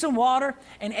give me some water?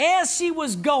 And as she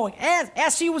was going,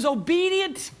 as she was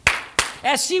obedient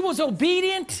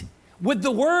with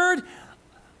the word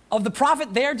of the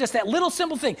prophet there, just that little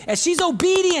simple thing, as she's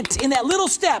obedient in that little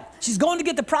step, she's going to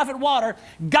get the prophet water,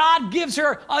 God gives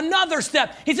her another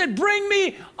step. He said, bring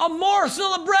me a morsel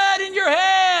of bread in your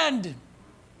hand.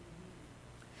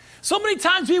 So many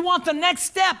times we want the next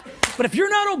step, but if you're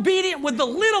not obedient with the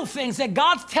little things that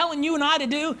God's telling you and I to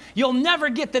do, you'll never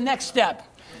get the next step.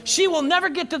 She will never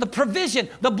get to the provision,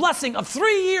 the blessing of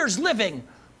 3 years living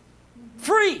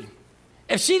free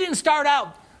if she didn't start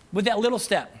out with that little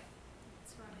step.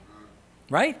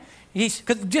 Right?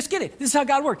 Because just get it. This is how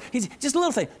God works. He's just a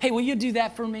little thing. Hey, will you do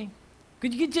that for me?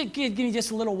 Could you give me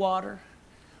just a little water?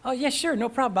 Oh, yeah, sure. No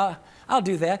problem. I'll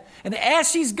do that. And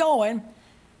as she's going,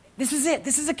 this is it.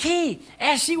 This is a key.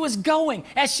 As she was going,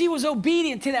 as she was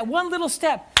obedient to that one little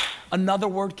step, another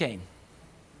word came.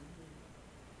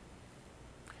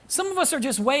 Some of us are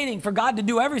just waiting for God to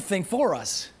do everything for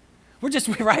us. We're just,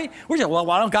 right? We're just, well,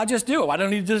 why don't God just do it? Why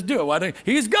don't he just do it?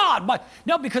 He's God. But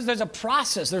no, because there's a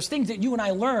process. There's things that you and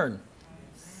I learn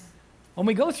when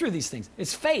we go through these things.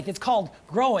 It's faith. It's called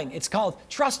growing. It's called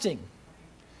trusting.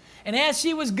 And as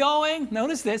she was going,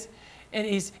 notice this, and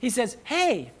he says,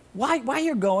 hey, why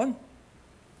you're going?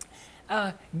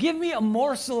 Give me a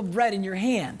morsel of bread in your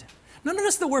hand. Now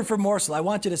notice the word for morsel. I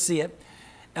want you to see it.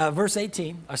 Verse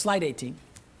 18, or slide 18.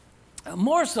 A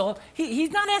morsel,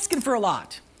 he's not asking for a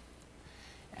lot.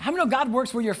 How many know God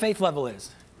works where your faith level is?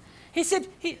 He said,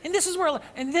 and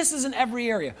this is in every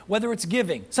area, whether it's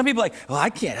giving. Some people are like, well,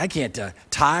 I can't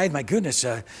tithe. My goodness,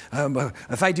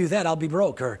 if I do that, I'll be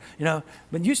broke. Or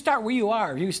but you start where you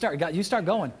are. You start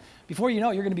going. Before you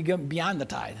know it, you're going to be going beyond the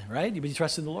tithe, right? You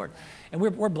trust in the Lord, and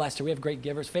we're blessed here. We have great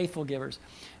givers, faithful givers.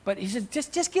 But he said,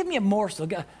 just give me a morsel.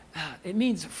 It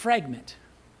means fragment.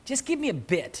 Just give me a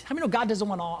bit. How many know God doesn't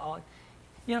want all?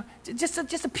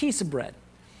 Just a piece of bread.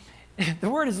 The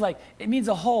word is it means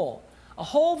a hole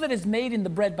that is made in the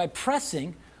bread by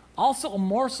pressing, also a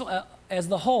morsel as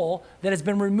the hole that has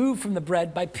been removed from the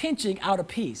bread by pinching out a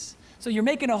piece. So you're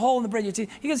making a hole in the bread.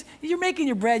 He goes, you're making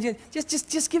your bread.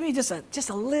 Just give me just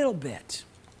a little bit.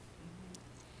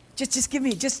 Just give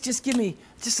me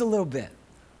just a little bit.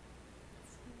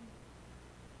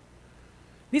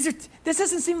 This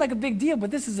doesn't seem like a big deal,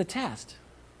 but this is a test.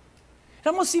 It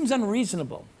almost seems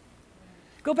unreasonable.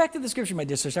 Go back to the scripture, my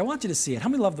dear sister. I want you to see it. How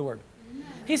many love the word?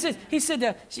 He says,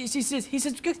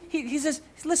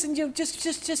 listen,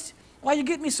 just while you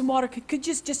get me some water, could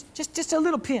just a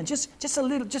little pinch, just a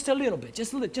little bit, just a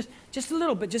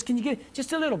little bit. Just can you get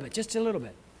just a little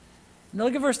bit? Now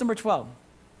look at verse number 12.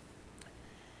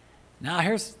 Now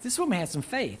this woman had some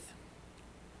faith.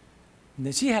 And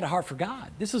then she had a heart for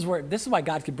God. This is why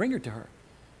God could bring her to her.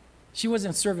 She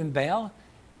wasn't serving Baal.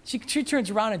 She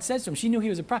turns around and says to him, she knew he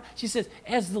was a prophet. She says,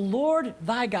 as the Lord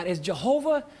thy God, as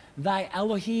Jehovah thy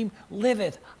Elohim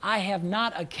liveth, I have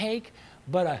not a cake,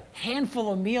 but a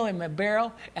handful of meal in my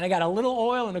barrel, and I got a little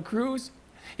oil in a cruse.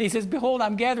 He says, behold,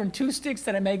 I'm gathering 2 sticks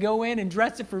that I may go in and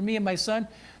dress it for me and my son,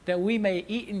 that we may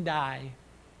eat and die.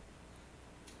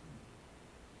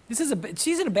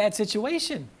 She's in a bad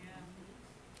situation.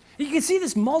 You can see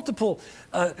this multiple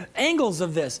angles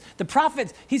of this. The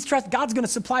prophet, God's going to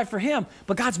supply for him,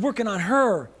 but God's working on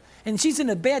her. And she's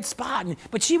in a bad spot.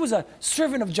 But she was a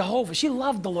servant of Jehovah. She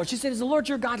loved the Lord. She said, as the Lord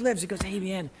your God lives, he goes, hey,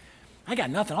 man, I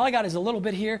got nothing. All I got is a little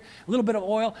bit here, a little bit of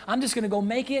oil. I'm just going to go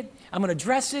make it. I'm going to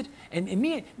dress it.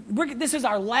 This is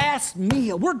our last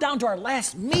meal. We're down to our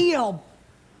last meal.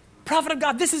 Prophet of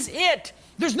God, this is it.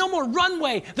 There's no more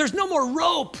runway. There's no more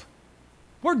rope.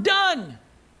 We're done.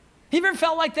 You ever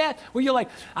felt like that? Where you're like,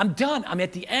 I'm done. I'm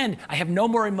at the end. I have no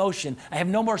more emotion. I have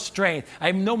no more strength. I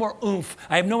have no more oomph.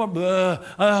 I have no more,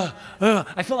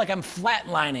 I feel like I'm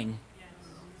flatlining.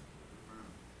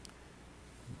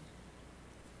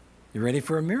 You ready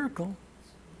for a miracle?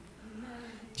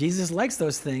 Jesus likes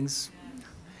those things.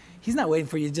 He's not waiting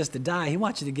for you just to die. He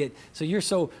wants you to so you're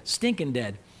so stinking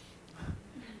dead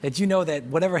that you know that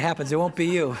whatever happens, it won't be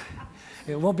you.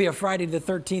 It won't be a Friday the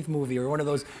 13th movie or one of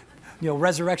those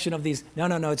resurrection of these. No,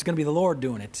 it's going to be the Lord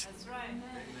doing it. That's right.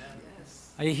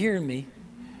 Yes. Are you hearing me?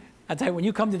 I tell you, when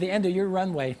you come to the end of your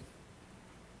runway,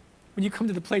 when you come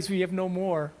to the place where you have no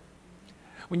more,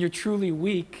 when you're truly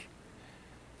weak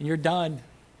and you're done,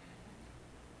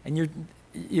 and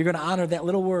you're going to honor that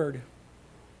little word.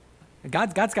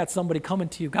 God's got somebody coming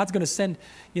to you. God's going to send,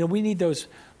 we need those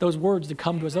words to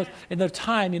come to us. In the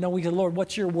time, we say, Lord,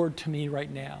 what's your word to me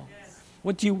right now? Yes.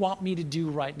 What do you want me to do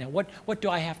right now? What do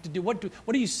I have to do? What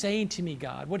are you saying to me,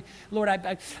 God? Lord,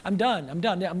 I'm done. I'm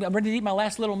done. I'm ready to eat my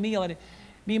last little meal, and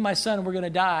me and my son, we're going to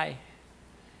die.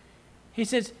 She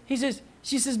says,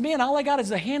 man, all I got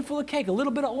is a handful of cake, a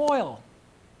little bit of oil.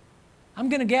 I'm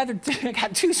going to gather, I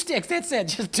got 2 sticks. That's it,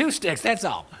 just 2 sticks, that's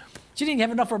all. She didn't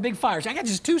have enough for a big fire. I got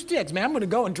just 2 sticks, man. I'm going to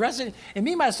go and dress it. And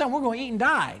me and my son, we're going to eat and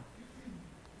die.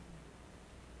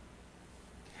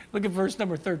 Look at verse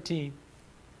number 13.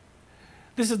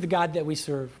 This is the God that we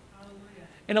serve. Hallelujah.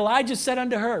 And Elijah said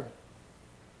unto her,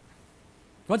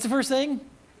 what's the first thing?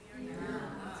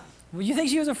 Well, you think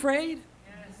she was afraid?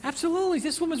 Yes. Absolutely.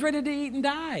 This woman's ready to eat and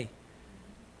die.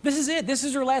 This is it. This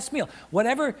is her last meal.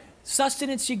 Whatever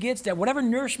sustenance she gets, whatever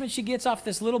nourishment she gets off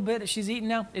this little bit that she's eating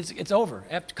now, it's over.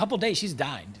 After a couple of days, she's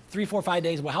dying. 3, 4, 5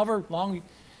 days, however long.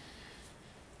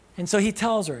 And so he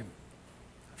tells her,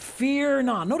 fear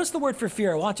not. Notice the word for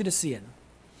fear. I want you to see it.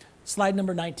 Slide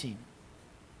number 19.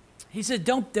 He said,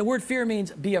 the word fear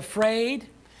means be afraid.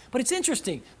 But it's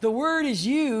interesting. The word is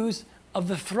used of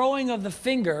the throwing of the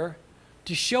finger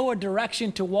to show a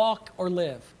direction to walk or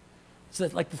live. So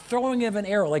like the throwing of an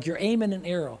arrow, like you're aiming an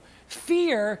arrow.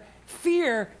 Fear,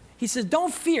 he says,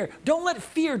 don't fear. Don't let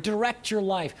fear direct your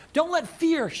life. Don't let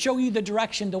fear show you the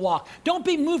direction to walk. Don't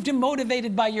be moved and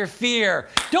motivated by your fear.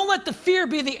 Don't let the fear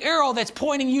be the arrow that's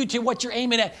pointing you to what you're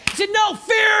aiming at. He said, no,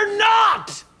 fear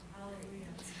not.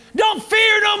 Don't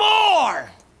fear no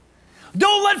more.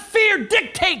 Don't let fear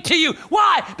dictate to you.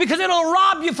 Why? Because it'll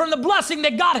rob you from the blessing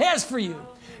that God has for you.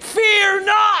 Fear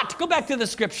not. Go back to the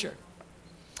scripture.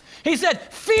 He said,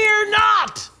 fear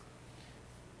not.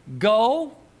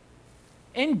 Go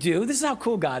and do. This is how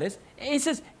cool God is. He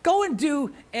says, go and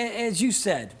do as you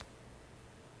said.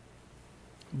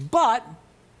 But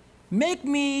make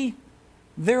me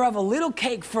thereof a little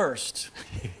cake first.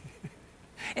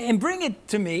 And bring it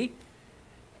to me.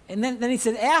 And then he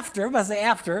said,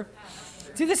 after.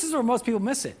 See, this is where most people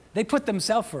miss it. They put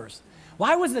themselves first.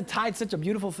 Why was the tithe such a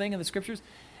beautiful thing in the scriptures?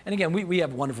 And again, we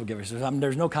have wonderful givers. So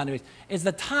there's no condemnation. Is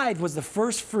the tithe was the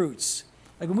first fruits.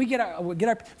 Like when we get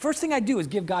our first thing I do is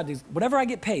give God whatever I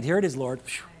get paid. Here it is, Lord.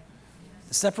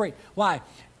 Separate. Why?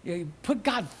 You put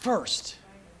God first.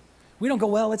 We don't go,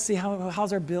 well, let's see,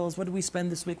 how's our bills? What did we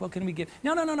spend this week? What can we give?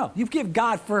 No. You give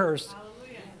God first,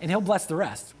 and he'll bless the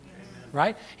rest.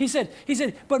 Right? He said,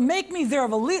 but make me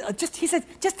thereof a little,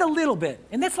 just a little bit.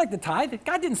 And that's like the tithe.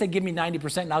 God didn't say, give me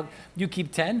 90% and you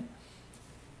keep 10.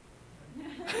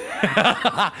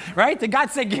 Right? The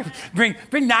God said, bring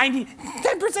 90,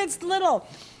 10%'s little.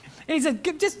 And he said,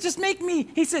 just make me,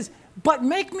 he says, but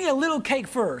make me a little cake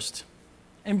first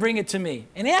and bring it to me.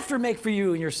 And after make for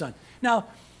you and your son. Now,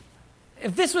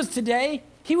 if this was today,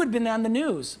 he would have been on the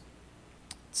news.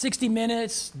 60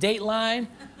 Minutes, Dateline.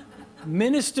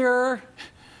 Minister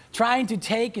trying to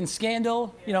take and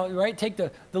scandal, right? Take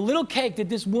the little cake that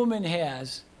this woman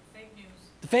has. Fake news.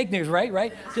 The fake news,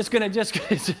 right?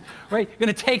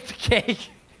 Gonna take the cake.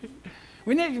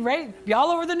 We need, right? Be all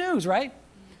over the news, right?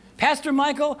 Pastor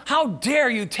Michael, how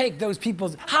dare you take those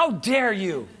people's, how dare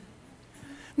you?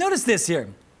 Notice this here.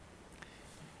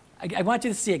 I want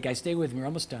you to see it, guys. Stay with me. We're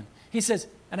almost done. He says,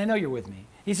 and I know you're with me.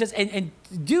 He says,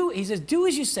 do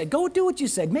as you said. Go do what you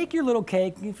said. Make your little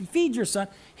cake. Feed your son.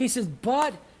 He says,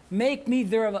 but make me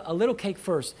thereof a little cake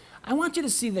first. I want you to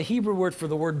see the Hebrew word for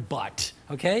the word but,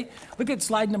 okay? Look at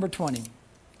slide number 20.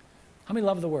 How many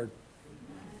love the word?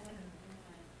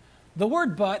 The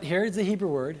word but here is the Hebrew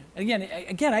word.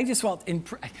 Again, I just felt,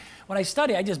 when I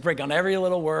study, I just break down every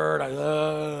little word.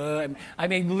 I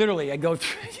mean, literally, I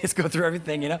just go through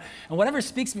everything, And whatever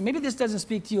speaks to me, maybe this doesn't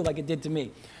speak to you like it did to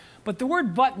me. But the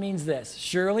word but means this,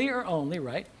 surely or only,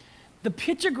 right? The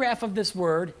pictograph of this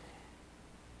word,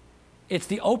 it's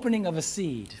the opening of a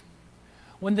seed.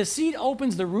 When the seed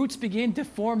opens, the roots begin to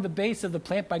form the base of the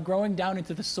plant by growing down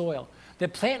into the soil. The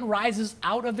plant rises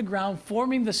out of the ground,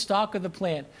 forming the stalk of the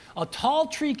plant. A tall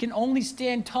tree can only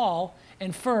stand tall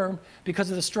and firm because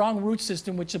of the strong root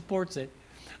system which supports it.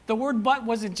 The word but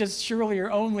wasn't just surely or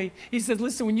only. He said,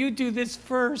 listen, when you do this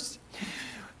first,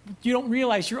 you don't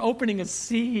realize you're opening a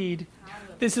seed.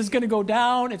 This is going to go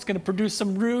down. It's going to produce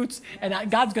some roots. And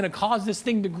God's going to cause this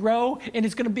thing to grow. And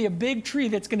it's going to be a big tree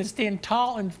that's going to stand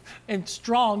tall and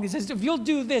strong. He says, if you'll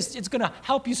do this, it's going to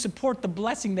help you support the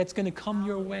blessing that's going to come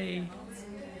your way.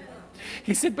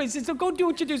 He said, so go do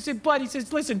what you do. He said, but he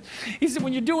says, listen, he said,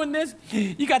 when you're doing this,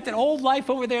 you got that old life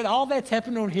over there, all that's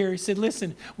happening over here. He said,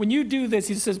 listen, when you do this,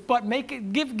 he says, but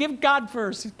give God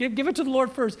first. Give it to the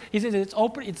Lord first. He says, it's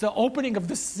the opening of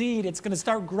the seed. It's going to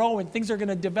start growing. Things are going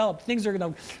to develop. Things are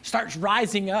going to start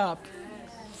rising up.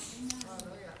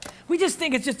 We just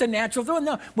think it's just a natural thing.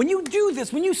 No, when you do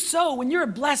this, when you sow, when you're a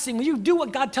blessing, when you do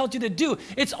what God tells you to do,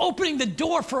 it's opening the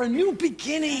door for a new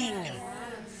beginning.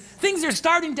 Things are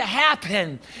starting to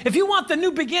happen. If you want the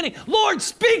new beginning, Lord,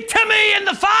 speak to me in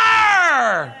the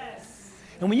fire.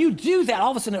 And when you do that, all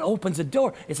of a sudden it opens a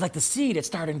door. It's like the seed, it's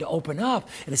starting to open up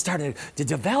and it's starting to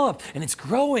develop and it's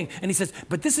growing. And he says,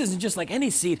 but this isn't just like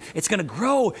any seed. It's going to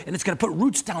grow and it's going to put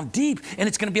roots down deep and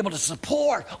it's going to be able to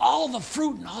support all the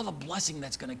fruit and all the blessing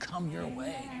that's going to come your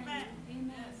way.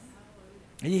 Amen.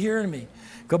 Are you hearing me?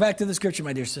 Go back to the scripture,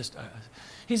 my dear sister.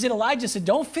 He said, Elijah said,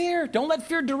 don't fear. Don't let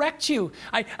fear direct you.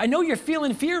 I know you're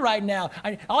feeling fear right now.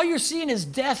 All you're seeing is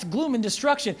death, gloom, and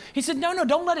destruction. He said, no,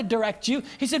 don't let it direct you.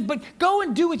 He said, but go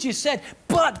and do what you said.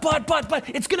 But,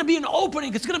 it's going to be an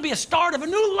opening. It's going to be a start of a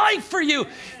new life for you.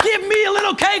 Give me a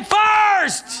little cake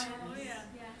first.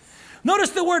 Notice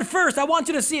the word first. I want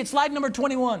you to see it. Slide number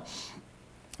 21.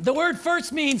 The word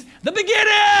first means the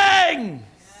beginning.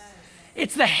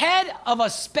 It's the head of a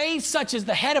space such as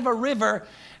the head of a river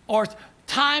or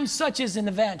time such as an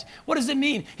event. What does it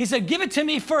mean? He said, give it to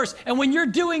me first. And when you're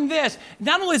doing this,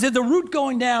 not only is it the root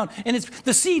going down and it's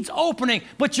the seed's opening,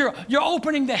 but you're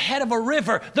opening the head of a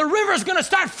river. The river's going to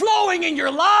start flowing in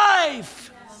your life.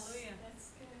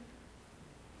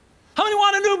 How many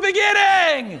want a new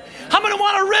beginning? How many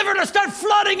want a river to start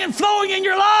flooding and flowing in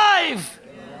your life?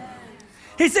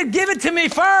 He said, give it to me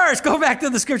first. Go back to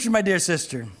the scripture, my dear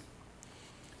sister.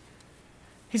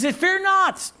 He said, fear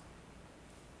not.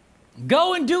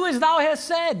 Go and do as thou hast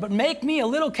said, but make me a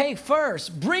little cake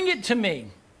first. Bring it to me.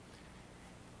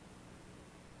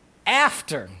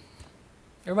 After.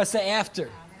 Everybody say after.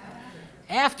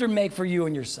 After make for you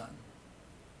and your son.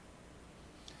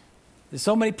 There's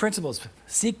so many principles.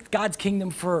 Seek God's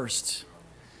kingdom first.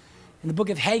 In the book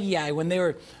of Haggai, when they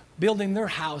were building their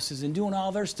houses and doing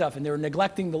all their stuff, and they were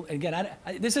neglecting again,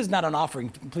 this is not an offering,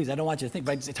 please, I don't want you to think,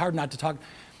 but it's hard not to talk.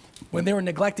 When they were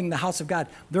neglecting the house of God,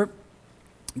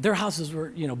 their houses were,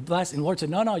 blessed. And the Lord said,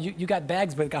 no, you got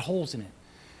bags, but it got holes in it.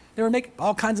 They were making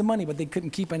all kinds of money, but they couldn't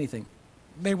keep anything.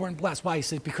 They weren't blessed. Why? He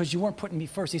said, because you weren't putting me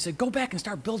first. He said, go back and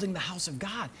start building the house of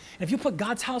God. And if you put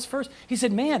God's house first, he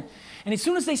said, man. And as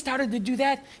soon as they started to do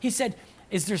that, he said,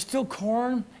 is there still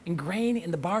corn and grain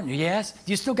in the barn? Yes.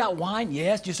 Do you still got wine?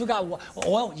 Yes. Do you still got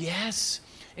oil? Yes.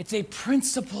 It's a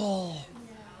principle.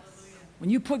 When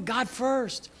you put God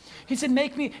first. He said,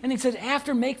 make me. And he said,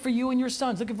 after, make for you and your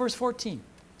sons. Look at verse 14.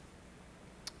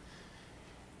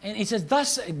 And he says,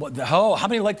 how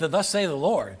many like the thus say the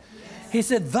Lord? Yes. He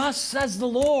said, thus says the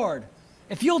Lord.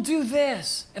 If you'll do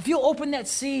this, if you'll open that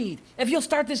seed, if you'll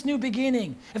start this new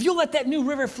beginning, if you'll let that new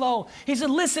river flow. He said,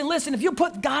 listen, if you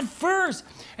put God first,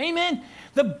 amen,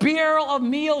 the barrel of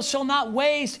meal shall not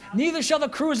waste, neither shall the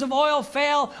cruse of oil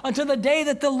fail until the day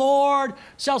that the Lord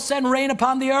shall send rain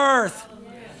upon the earth.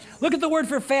 Yes. Look at the word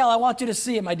for fail. I want you to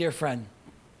see it, my dear friend.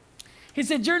 He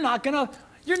said, you're not going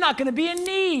to be in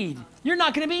need. You're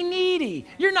not going to be needy.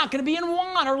 You're not going to be in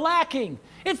want or lacking.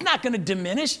 It's not going to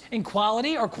diminish in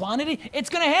quality or quantity. It's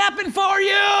going to happen for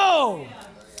you.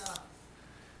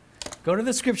 Go to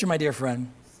the scripture, my dear friend.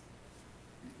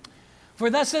 For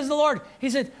thus says the Lord,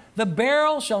 he said, the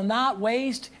barrel shall not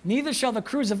waste, neither shall the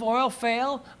cruse of oil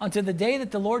fail until the day that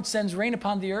the Lord sends rain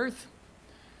upon the earth.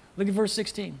 Look at verse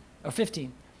 16 or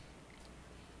 15.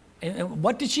 And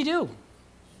what did she do?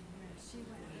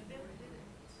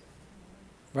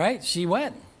 Right? She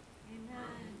went.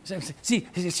 Amen. See,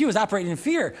 she was operating in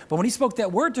fear, but when he spoke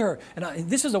that word to her, and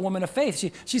this is a woman of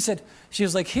faith, she said, she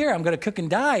was like, here, I'm going to cook and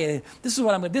die. And this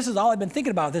is all I've been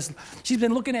thinking about. She's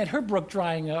been looking at her brook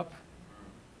drying up.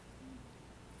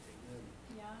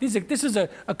 Yeah. This is a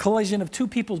collision of two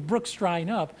people's brooks drying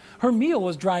up. Her meal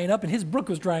was drying up and his brook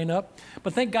was drying up,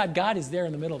 but thank God, God is there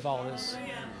in the middle of all this.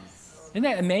 Isn't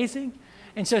that amazing?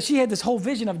 And so she had this whole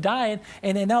vision of dying,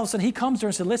 and then all of a sudden he comes to her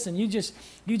and said, listen, you just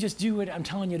do what I'm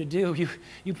telling you to do.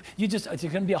 It's going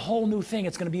to be a whole new thing.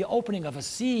 It's going to be an opening of a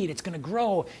seed. It's going to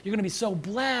grow. You're going to be so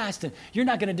blessed, and you're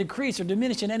not going to decrease or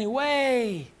diminish in any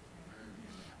way.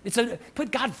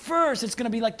 Put God first. It's going to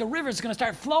be like the river. It's going to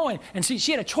start flowing. And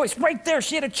she had a choice right there.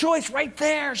 She had a choice right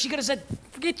there. She could have said,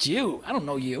 forget you. I don't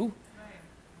know you.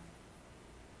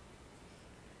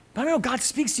 But I know God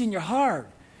speaks to you in your heart.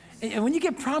 And when you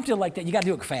get prompted like that, you got to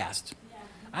do it fast. Yeah.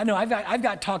 I know I've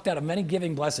got talked out of many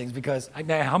giving blessings because I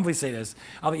humbly say this.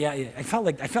 I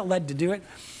felt led to do it,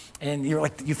 and you're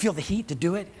like you feel the heat to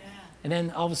do it, and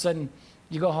then all of a sudden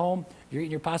you go home, you're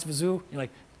eating your pasta fazool, you're like,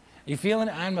 are you feeling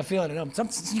it? I'm not feeling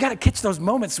it. You got to catch those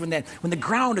moments when the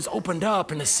ground is opened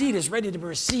up and the seed is ready to be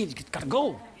received. You got to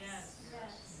go. Yes.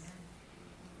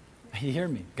 You hear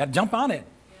me? Got to jump on it.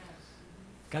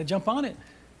 Got to jump on it.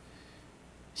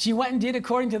 She went and did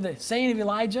according to the saying of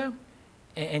Elijah.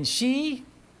 And she,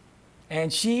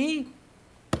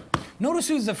 notice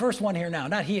who's the first one here now,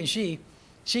 not he and she.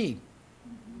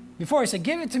 Before he said,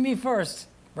 give it to me first,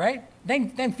 right?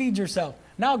 Then feed yourself.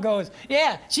 Now it goes,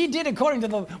 yeah, she did according to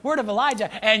the word of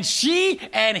Elijah, and she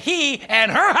and he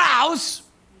and her house.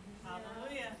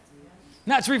 Hallelujah.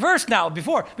 Now it's reversed now.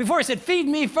 Before he said, feed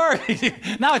me first.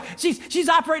 Now she's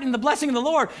operating in the blessing of the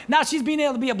Lord. Now she's being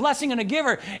able to be a blessing and a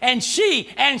giver. And she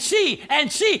and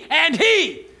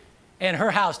he and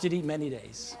her house did eat many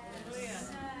days.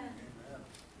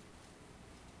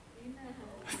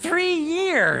 3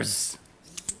 years.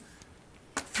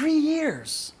 3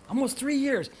 years. Almost 3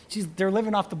 years. They're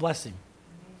living off the blessing.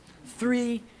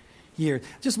 3 years.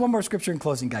 Just one more scripture in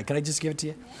closing, guy. Can I just give it to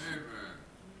you?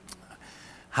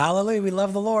 Hallelujah. We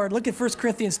love the Lord. Look at 1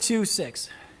 Corinthians 2:6.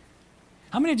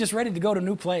 How many are just ready to go to a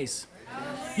new place?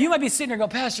 You might be sitting there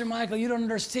and go, Pastor Michael, you don't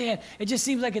understand. It just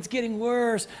seems like it's getting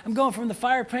worse. I'm going from the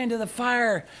fire pan to the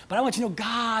fire. But I want you to know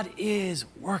God is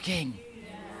working.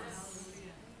 Yes.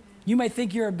 You might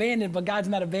think you're abandoned, but God's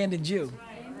not abandoned you.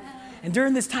 And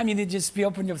during this time, you need to just be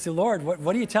open and say, Lord,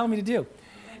 what are you telling me to do?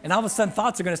 And all of a sudden,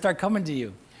 thoughts are going to start coming to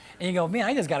you. And you go, man,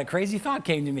 I just got a crazy thought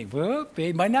came to me. Well,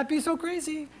 it might not be so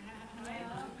crazy.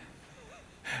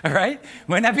 All right?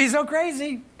 Might not be so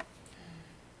crazy.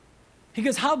 He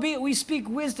goes, howbeit we speak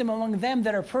wisdom among them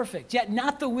that are perfect, yet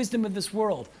not the wisdom of this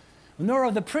world, nor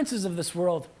of the princes of this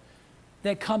world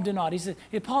that come to naught. He said,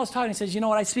 Paul is talking, he says, you know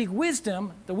what, I speak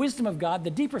wisdom, the wisdom of God,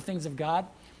 the deeper things of God,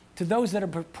 to those that are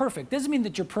perfect. Doesn't mean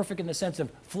that you're perfect in the sense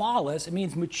of flawless. It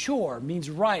means mature, means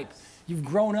ripe. You've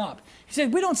grown up. He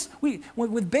said,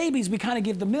 with babies, we kind of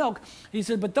give the milk. He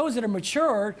said, but those that are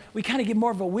matured, we kind of give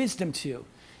more of a wisdom to.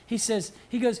 He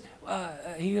goes,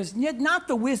 yet not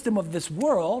the wisdom of this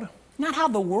world, not how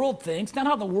the world thinks, not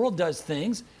how the world does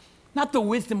things, not the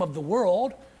wisdom of the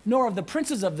world, nor of the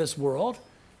princes of this world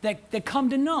that come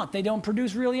to naught. They don't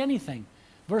produce really anything.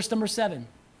 Verse number 7.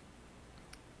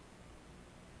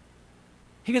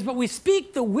 He goes, but we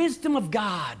speak the wisdom of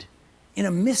God in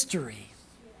a mystery,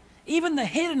 even the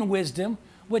hidden wisdom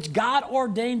which God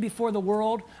ordained before the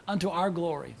world unto our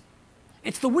glory.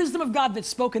 It's the wisdom of God that's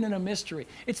spoken in a mystery.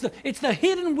 It's the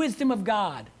hidden wisdom of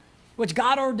God which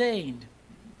God ordained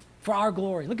for our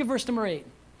glory. Look at verse number 8.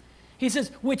 He says,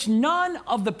 which none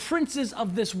of the princes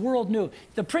of this world knew.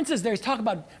 The princes there, he's talking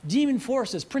about demon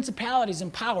forces, principalities,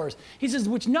 and powers. He says,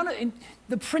 which none of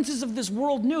the princes of this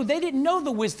world knew. They didn't know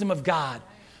the wisdom of God.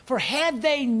 For had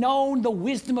they known the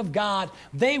wisdom of God,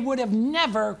 they would have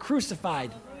never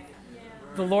crucified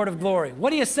the Lord of glory.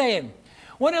 What are you saying?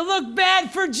 When it looked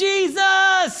bad for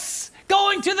Jesus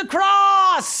going to the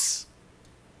cross,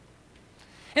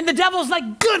 and the devil's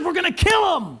like, good, we're going to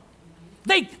kill him.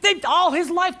 They all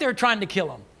his life they were trying to kill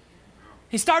him.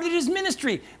 He started his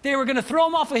ministry. They were going to throw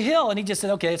him off a hill, and he just said,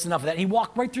 okay, it's enough of that. And he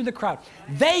walked right through the crowd.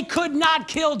 They could not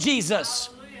kill Jesus.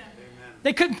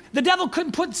 The devil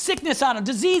couldn't put sickness on him,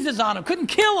 diseases on him, couldn't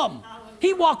kill him.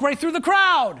 He walked right through the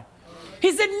crowd.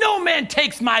 He said, no man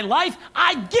takes my life.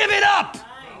 I give it up.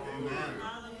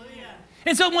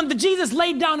 And so when Jesus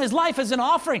laid down his life as an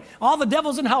offering, all the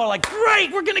devils in hell are like,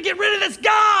 great, we're going to get rid of this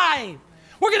guy.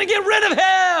 We're going to get rid of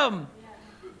him.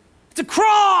 It's a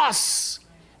cross.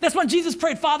 That's when Jesus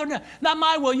prayed, Father, not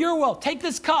my will, your will. Take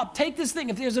this cup, take this thing.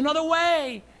 If there's another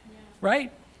way,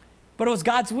 right? But it was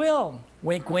God's will.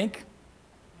 Wink, wink.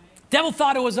 Devil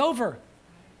thought it was over.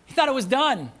 He thought it was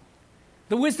done.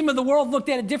 The wisdom of the world looked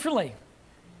at it differently.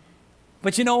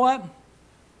 But you know what?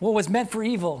 What was meant for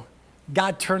evil,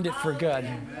 God turned it for good.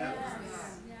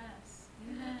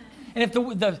 And if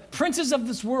the princes of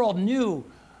this world knew,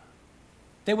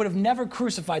 they would have never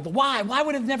crucified. Why? Why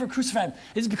would have never crucified him?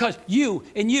 It's because you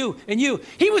and you and you.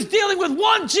 He was dealing with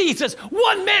one Jesus,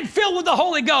 one man filled with the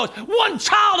Holy Ghost, one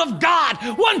child of God,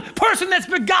 one person that's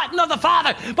begotten of the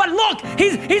Father. But look,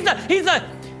 he's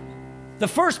the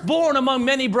firstborn among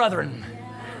many brethren.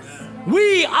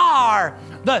 We are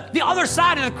the other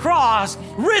side of the cross,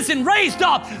 risen, raised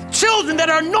up, children that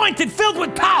are anointed, filled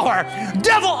with power,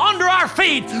 devil under our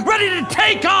feet, ready to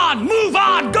take on, move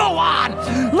on, go on,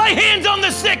 lay hands on the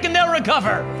sick and they'll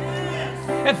recover.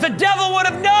 If the devil would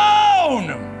have known,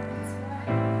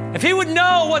 if he would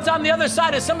know what's on the other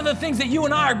side of some of the things that you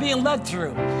and I are being led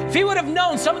through, if he would have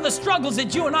known some of the struggles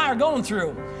that you and I are going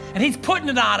through, and he's putting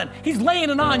it on it, he's laying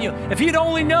it on you, if he'd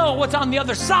only know what's on the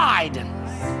other side.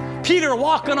 Peter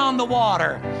walking on the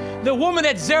water, the woman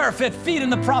at Zarephath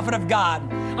feeding the prophet of God.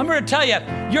 I'm going to tell you,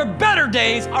 your better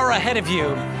days are ahead of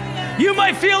you. You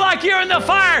might feel like you're in the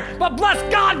fire, but bless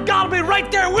God, God will be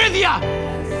right there with you.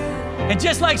 And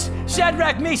just like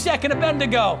Shadrach, Meshach, and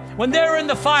Abednego, when they were in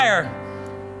the fire,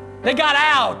 They got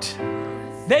out.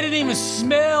 They didn't even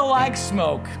smell like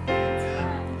smoke.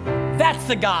 That's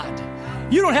the God.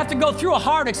 You don't have to go through a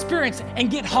hard experience and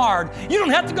get hard. You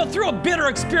don't have to go through a bitter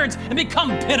experience and become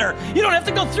bitter. You don't have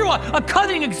to go through a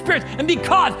cutting experience and be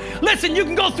cut. Listen, you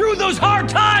can go through those hard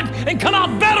times and come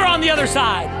out better on the other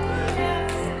side.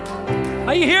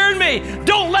 Are you hearing me?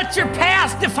 Don't let your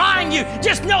past define you.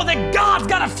 Just know that God's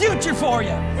got a future for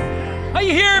you. Are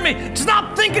you hearing me?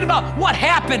 Stop thinking about what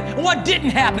happened and what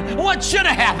didn't happen and what should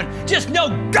have happened. Just know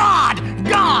God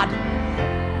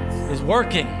is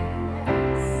working.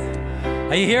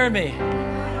 Are you hearing me?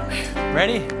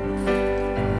 Ready?